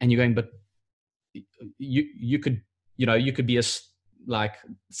 And you're going, but you could, you know, you could be like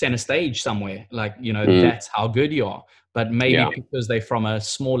center stage somewhere, like, you know, that's how good you are. But maybe because they're from a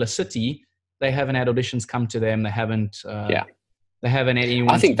smaller city, they haven't had auditions come to them. They haven't, they haven't had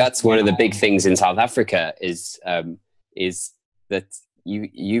anyone. I think that's one of the big things in South Africa is that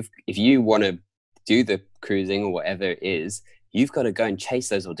if you want to do the cruising or whatever it is, you've got to go and chase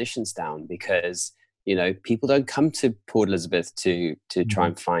those auditions down, because, you know, people don't come to Port Elizabeth to try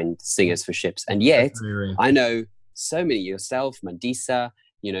and find singers for ships. And yet I know so many, yourself, Mandisa,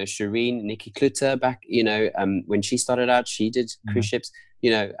 you know, Shireen, Nikki Klutter back, you know, when she started out, she did cruise ships, you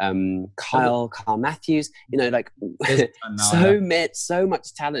know, Kyle Matthews, you know, like so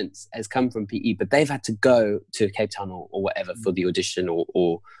much talent has come from PE, but they've had to go to Cape Town or whatever for the audition,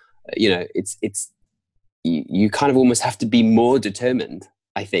 or you know, it's you kind of almost have to be more determined,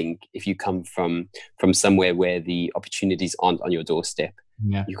 I think, if you come from somewhere where the opportunities aren't on your doorstep.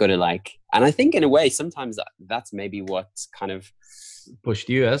 You've got to like, and I think in a way sometimes that's maybe what kind of pushed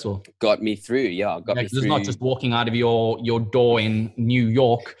you as well, got me through. Me through. It's not just walking out of your door in New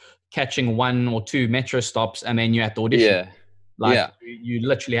York, catching 1 or 2 metro stops, and then you're at the audition. You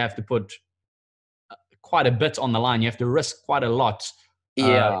literally have to put quite a bit on the line. You have to risk quite a lot you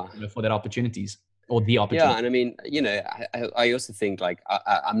know, for that opportunities or the opportunity. And I mean, you know, I also think like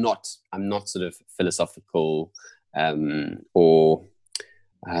I'm not sort of philosophical or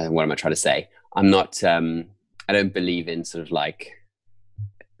what am I trying to say? I'm not I don't believe in sort of like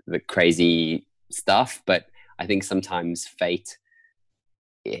the crazy stuff, but I think sometimes fate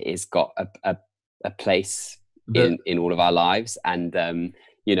has got a place in all of our lives. And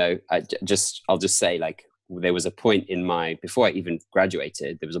you know, I'll just say, like, there was a point before I even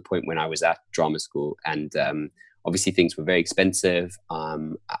graduated, there was a point when I was at drama school, and obviously things were very expensive.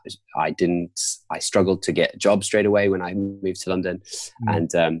 I struggled to get a job straight away when I moved to London.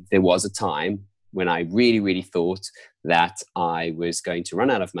 And there was a time when I really, really thought that I was going to run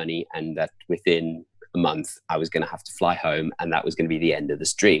out of money, and that within a month I was going to have to fly home, and that was going to be the end of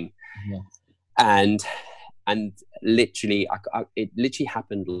this dream. And literally, it literally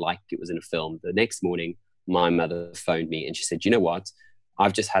happened like it was in a film. The next morning, my mother phoned me and she said, "You know what?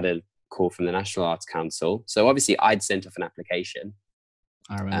 I've just had a call from the National Arts Council." So obviously I'd sent off an application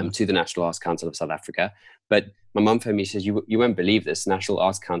to the National Arts Council of South Africa. But my mum phoned me, she says, you won't believe this. National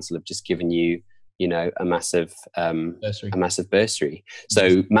Arts Council have just given you, you know, a massive bursary.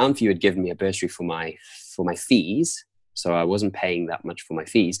 So Mount View had given me a bursary for my fees. So I wasn't paying that much for my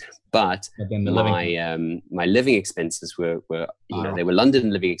fees, but my living expenses were you know, they were London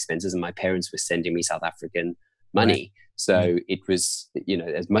living expenses, and my parents were sending me South African money. So it was, you know,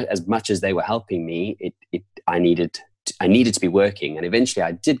 as much as they were helping me, I needed to be working. And eventually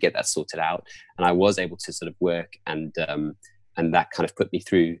I did get that sorted out, and I was able to sort of work, and that kind of put me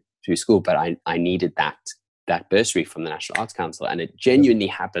through school. But I needed that bursary from the National Arts Council, and it genuinely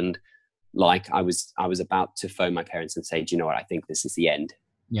happened. Like I was about to phone my parents and say, "Do you know what? I think this is the end."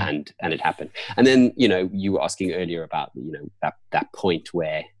 And it happened. And then, you know, you were asking earlier about, you know, that point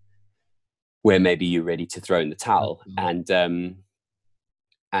where maybe you're ready to throw in the towel. And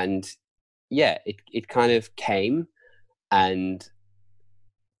yeah, it kind of came, and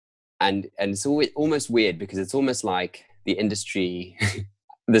and it's always almost weird because it's almost like the industry.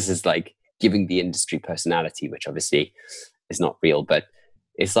 This is like giving the industry personality, which obviously is not real, but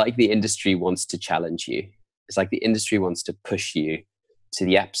it's like the industry wants to challenge you. It's like the industry wants to push you to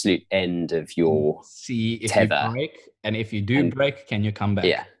the absolute end of your see if tether. you break, and if you do break, can you come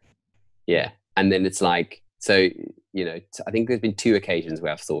back? Yeah. And then it's like, so, you know, I think there's been 2 occasions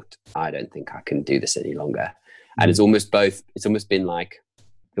where I've thought, I don't think I can do this any longer. And it's almost been like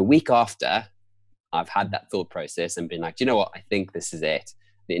the week after I've had that thought process and been like, do you know what? I think this is it.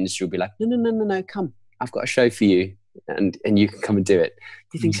 The industry will be like, no, come, I've got a show for you, and you can come and do it.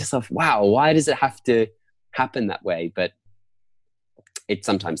 You think to yourself, wow, why does it have to happen that way? But it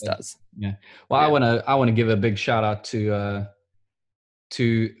sometimes does. Yeah. Well, I want to give a big shout out to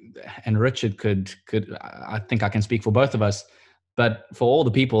and Richard could I think I can speak for both of us, but for all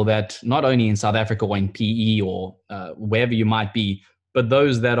the people that not only in South Africa or in PE or wherever you might be, but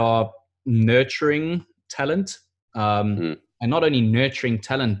those that are nurturing talent, and not only nurturing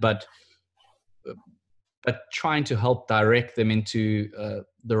talent, but trying to help direct them into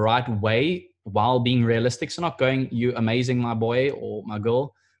the right way while being realistic. So not going, you amazing, my boy or my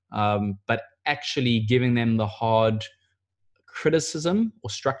girl, but actually giving them the hard criticism or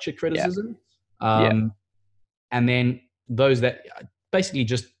structured criticism. And then those that basically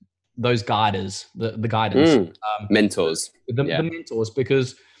just those guiders, the guidance. Mentors. The mentors,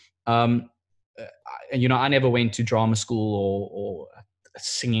 because, you know, I never went to drama school or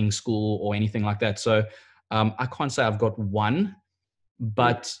singing school or anything like that. So I can't say I've got one,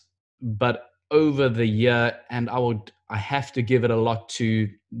 but over the year, and I have to give it a lot to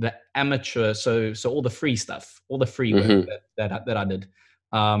the amateur. So all the free stuff, all the free work that I did,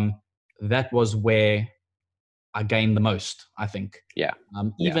 that was where I gained the most, I think.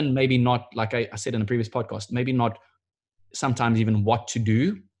 Even maybe not, like I said in a previous podcast, maybe not sometimes even what to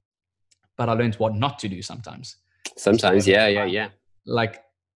do, but I learned what not to do sometimes. Like,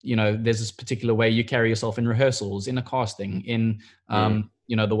 you know, there's this particular way you carry yourself in rehearsals, in a casting, in,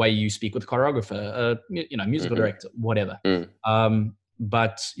 you know, the way you speak with a choreographer, you know, musical director, whatever.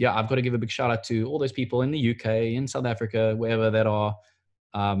 But yeah, I've got to give a big shout out to all those people in the UK, in South Africa, wherever, that are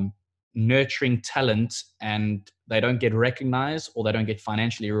nurturing talent, and they don't get recognized or they don't get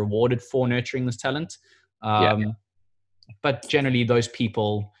financially rewarded for nurturing this talent. But generally those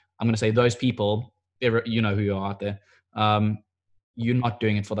people, I'm going to say those people, you know who you are out there. You're not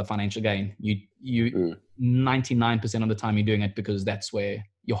doing it for the financial gain. You 99% of the time you're doing it because that's where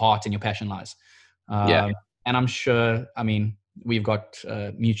your heart and your passion lies. And I'm sure, I mean, we've got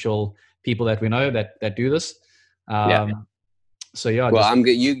mutual people that we know that do this. So yeah. Well, I'm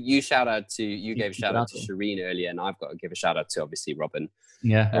good. You shout out to, you gave a shout out to Shireen earlier, and I've got to give a shout out to obviously Robin.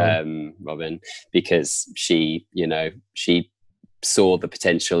 Robin, because she, you know, she saw the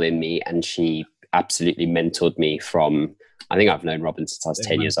potential in me, and she absolutely mentored me from, I think I've known Robin since I was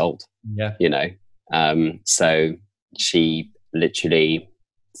 10 years old. You know, so she literally,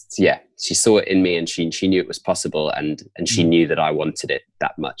 she saw it in me, and she knew it was possible, and she knew that I wanted it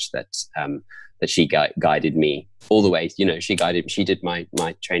that much, that that she guided me all the way. You know, she did my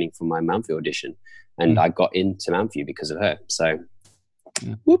training for my Mount audition, and I got into Mount because of her. So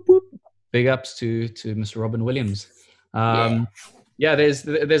whoop, whoop. Big ups to Mr. Robin Williams.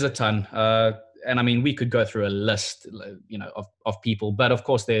 There's a ton. And I mean, we could go through a list, you know, of people, but of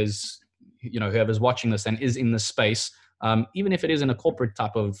course there's, you know, whoever's watching this and is in this space, even if it is in a corporate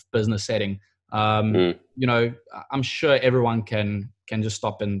type of business setting, you know, I'm sure everyone can just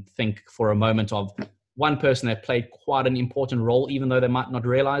stop and think for a moment of one person that played quite an important role, even though they might not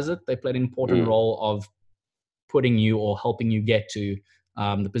realize it. They played an important role of putting you or helping you get to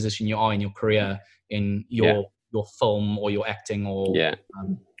the position you are in your career, in your film or your acting or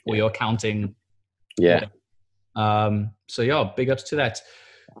your accounting. So yeah, big ups to that.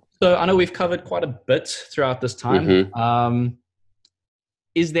 So I know we've covered quite a bit throughout this time.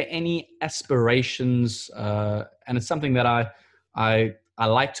 Is there any aspirations? And it's something that I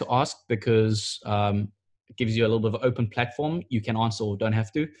like to ask because it gives you a little bit of an open platform. You can answer or don't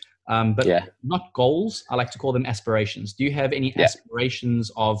have to. But not goals. I like to call them aspirations. Do you have any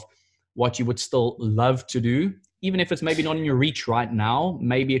aspirations of what you would still love to do, even if it's maybe not in your reach right now?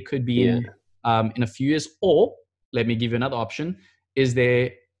 Maybe it could be in a few years. Or let me give you another option. Is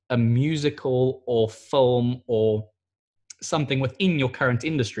there a musical or film or something within your current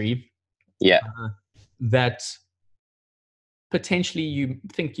industry that potentially you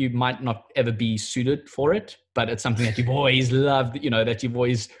think you might not ever be suited for it, but it's something that you've always loved, you know, that you've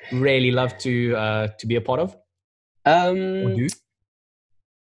always really loved to be a part of? Or do?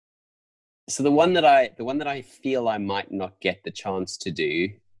 So the one that I feel I might not get the chance to do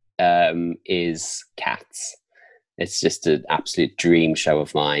is Cats. It's just an absolute dream show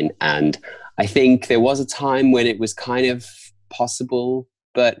of mine. And I think there was a time when it was kind of possible,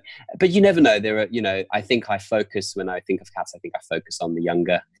 but you never know. There are, I think when I think of Cats, I think I focus on the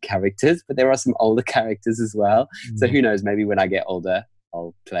younger characters, but there are some older characters as well. So who knows, maybe when I get older,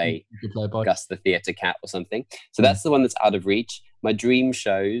 I'll play Gus the theatre cat or something. So that's the one that's out of reach. My dream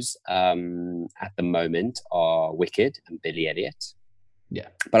shows at the moment are Wicked and Billy Elliot. Yeah,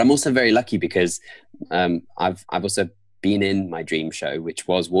 but I'm also very lucky because I've also been in my dream show, which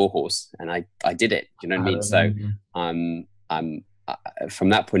was Warhorse, and I did it. You know what I mean? So I'm from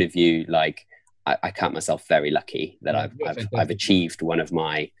that point of view, like I count myself very lucky that I've achieved one of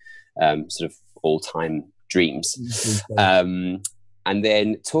my sort of all-time dreams. And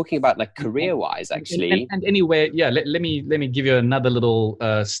then talking about like career-wise, actually, and anywhere, let me give you another little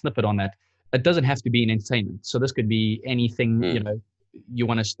snippet on that. It doesn't have to be in entertainment. So this could be anything. You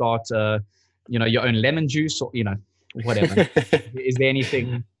want to start, your own lemon juice, or whatever. Is there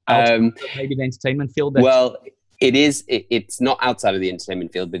anything maybe the entertainment field? Well, it is. It's not outside of the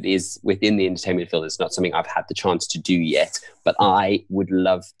entertainment field, but it is within the entertainment field. It's not something I've had the chance to do yet. But I would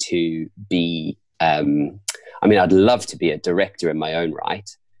love to be. I'd love to be a director in my own right.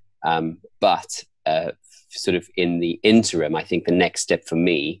 But sort of in the interim, I think the next step for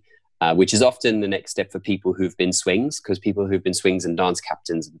me, which is often the next step for people who've been swings, because people who've been swings and dance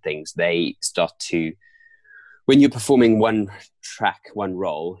captains and things, they start to, when you're performing one track, one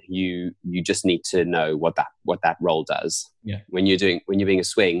role, you just need to know what that role does. Yeah. When you're being a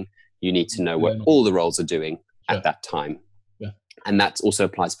swing, you need to know what all the roles are doing at that time. And that also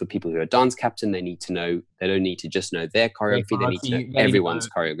applies for people who are dance captain. They don't need to just know their choreography. They need to know everyone's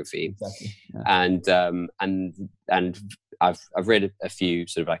choreography. Exactly. Yeah. And I've read a few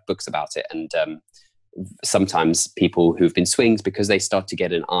sort of like books about it. And sometimes people who've been swings, because they start to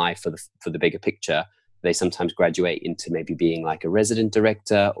get an eye for the bigger picture, they sometimes graduate into maybe being like a resident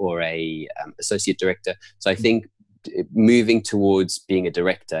director or a associate director. So I think moving towards being a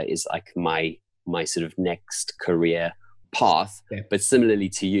director is like my sort of next career path. Yeah. But similarly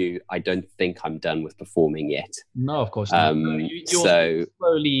to you, I don't think I'm done with performing yet. No, of course not. Knowing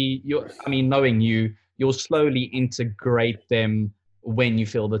you'll slowly integrate them when you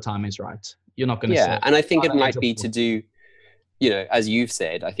feel the time is right. You're not going to say, and I think it might be to do, as you've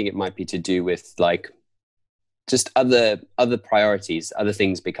said, I think it might be to do with like just other priorities, other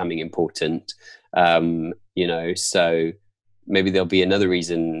things becoming important. So maybe there'll be another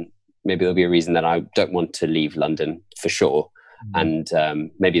reason. Maybe there'll be a reason that I don't want to leave London for sure. And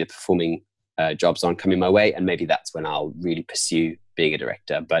maybe the performing jobs aren't coming my way. And maybe that's when I'll really pursue being a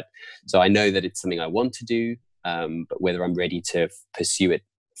director. But so I know that it's something I want to do, but whether I'm ready to pursue it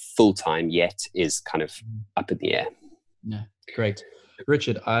full time yet is kind of up in the air. Yeah, great.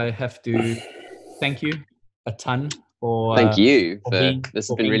 Richard, I have to thank you a ton for... Thank you. This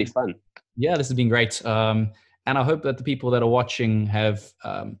has been really fun. Yeah, this has been great. And I hope that the people that are watching have...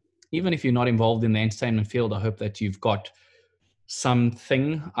 even if you're not involved in the entertainment field, I hope that you've got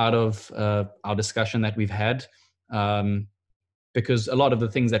something out of our discussion that we've had. Because a lot of the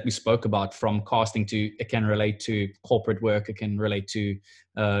things that we spoke about, from casting it can relate to corporate work, it can relate to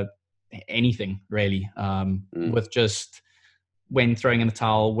anything really, with just when throwing in the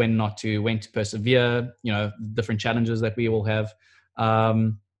towel, when not to, when to persevere, different challenges that we all have.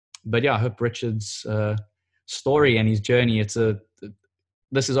 But yeah, I hope Richard's story and his journey,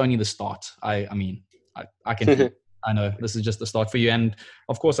 this is only the start. I can, I know this is just the start for you. And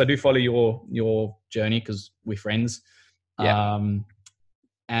of course I do follow your journey because we're friends. Yeah.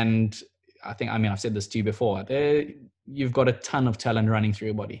 And I think, I've said this to you before, you've got a ton of talent running through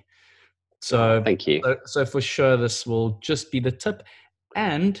your body. So thank you. So for sure, this will just be the tip.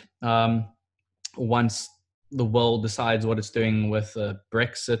 And once the world decides what it's doing with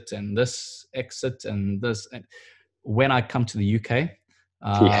Brexit and this exit and this, when I come to the UK,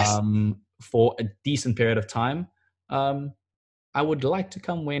 for a decent period of time, I would like to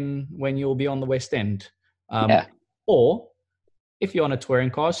come when you'll be on the West End. Or if you're on a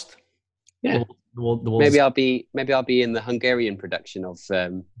touring cast, maybe I'll be in the Hungarian production of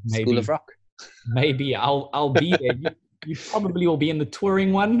School of Rock. Maybe I'll be there. You probably will be in the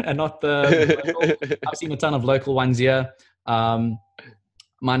touring one and not the local. I've seen a ton of local ones here. My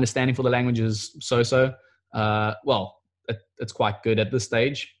understanding for the language is so. It's quite good at this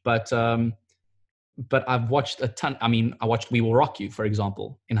stage, but I've watched a ton. I watched We Will Rock You, for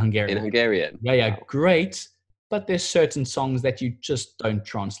example, in Hungarian. In Hungarian. Yeah, great. but there's certain songs that you just don't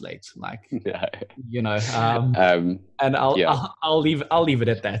translate, like you know. And I'll leave it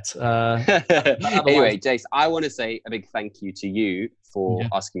at that. Anyway, Jace, I want to say a big thank you to you for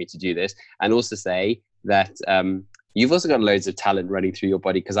asking me to do this, and also say that you've also got loads of talent running through your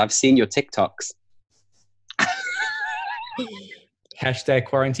body, because I've seen your TikToks. Hashtag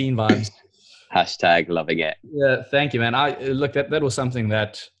quarantine vibes. Hashtag loving it. Yeah, thank you, man. Look, that was something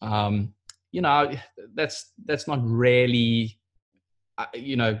that you know, that's not really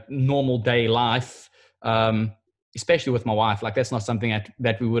normal day life, especially with my wife. Like, that's not something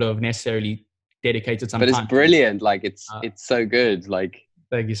that we would have necessarily dedicated some time. But it's brilliant. Like, it's so good. Like,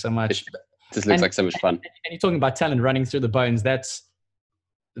 thank you so much. It just looks like so much fun. And you're talking about talent running through the bones. That's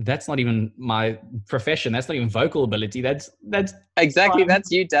not even my profession. That's not even vocal ability. That's exactly, that's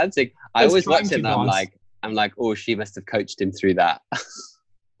you dancing. I always watch it and I'm like, oh, she must have coached him through that.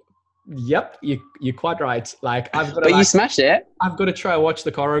 Yep, you're quite right. Like, you smash it. I've got to try to watch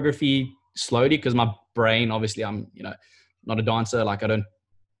the choreography slowly, because my brain, obviously, I'm not a dancer. Like,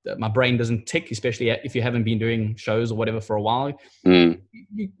 my brain doesn't tick, especially if you haven't been doing shows or whatever for a while.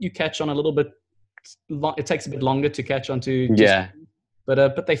 You catch on a little bit. It takes a bit longer to catch on to. But they're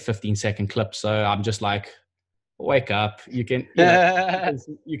 15-second clips, so I'm just like, wake up. You can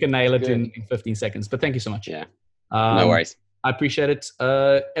you can nail it in 15 seconds. But thank you so much. Yeah. No worries. I appreciate it.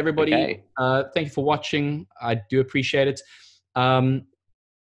 Everybody, thank you for watching. I do appreciate it. One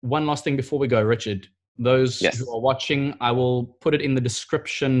last thing before we go, Richard. Those who are watching, I will put it in the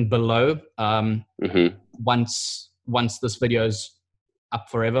description below. Once this video is up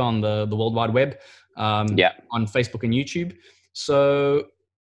forever on the World Wide Web, on Facebook and YouTube. So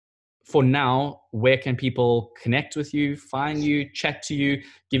for now, where can people connect with you, find you, chat to you,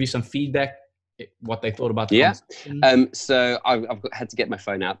 give you some feedback, what they thought about the conversation? So I've had to get my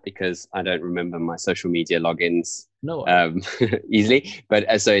phone out because I don't remember my social media logins easily.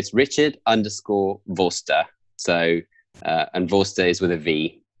 But so it's Richard_Vorster. So and Vorster is with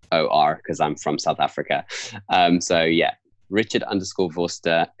a VOR, because I'm from South Africa. So yeah,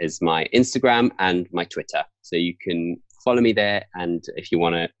 Richard_Vorster is my Instagram and my Twitter. So you can follow me there, and if you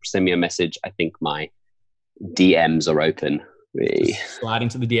want to send me a message, I think my DMs are open. Slide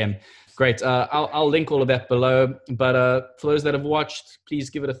into the DM. Great. I'll link all of that below. But for those that have watched,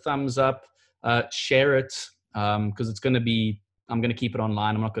 please give it a thumbs up. Share it, because it's going to be. I'm going to keep it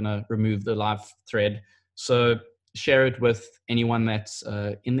online. I'm not going to remove the live thread. So share it with anyone that's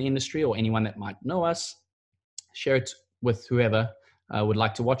in the industry, or anyone that might know us. Share it with whoever would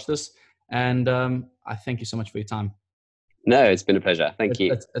like to watch this. And I thank you so much for your time. No, it's been a pleasure. Thank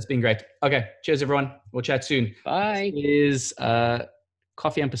you. It's been great. Okay. Cheers, everyone. We'll chat soon. Bye. This is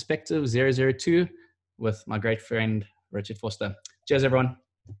Coffee and Perspective 002 with my great friend, Richard Vorster. Cheers, everyone.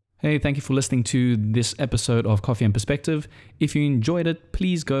 Hey, thank you for listening to this episode of Coffee and Perspective. If you enjoyed it,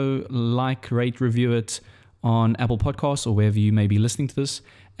 please go like, rate, review it on Apple Podcasts or wherever you may be listening to this,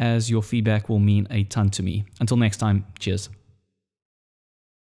 as your feedback will mean a ton to me. Until next time, cheers.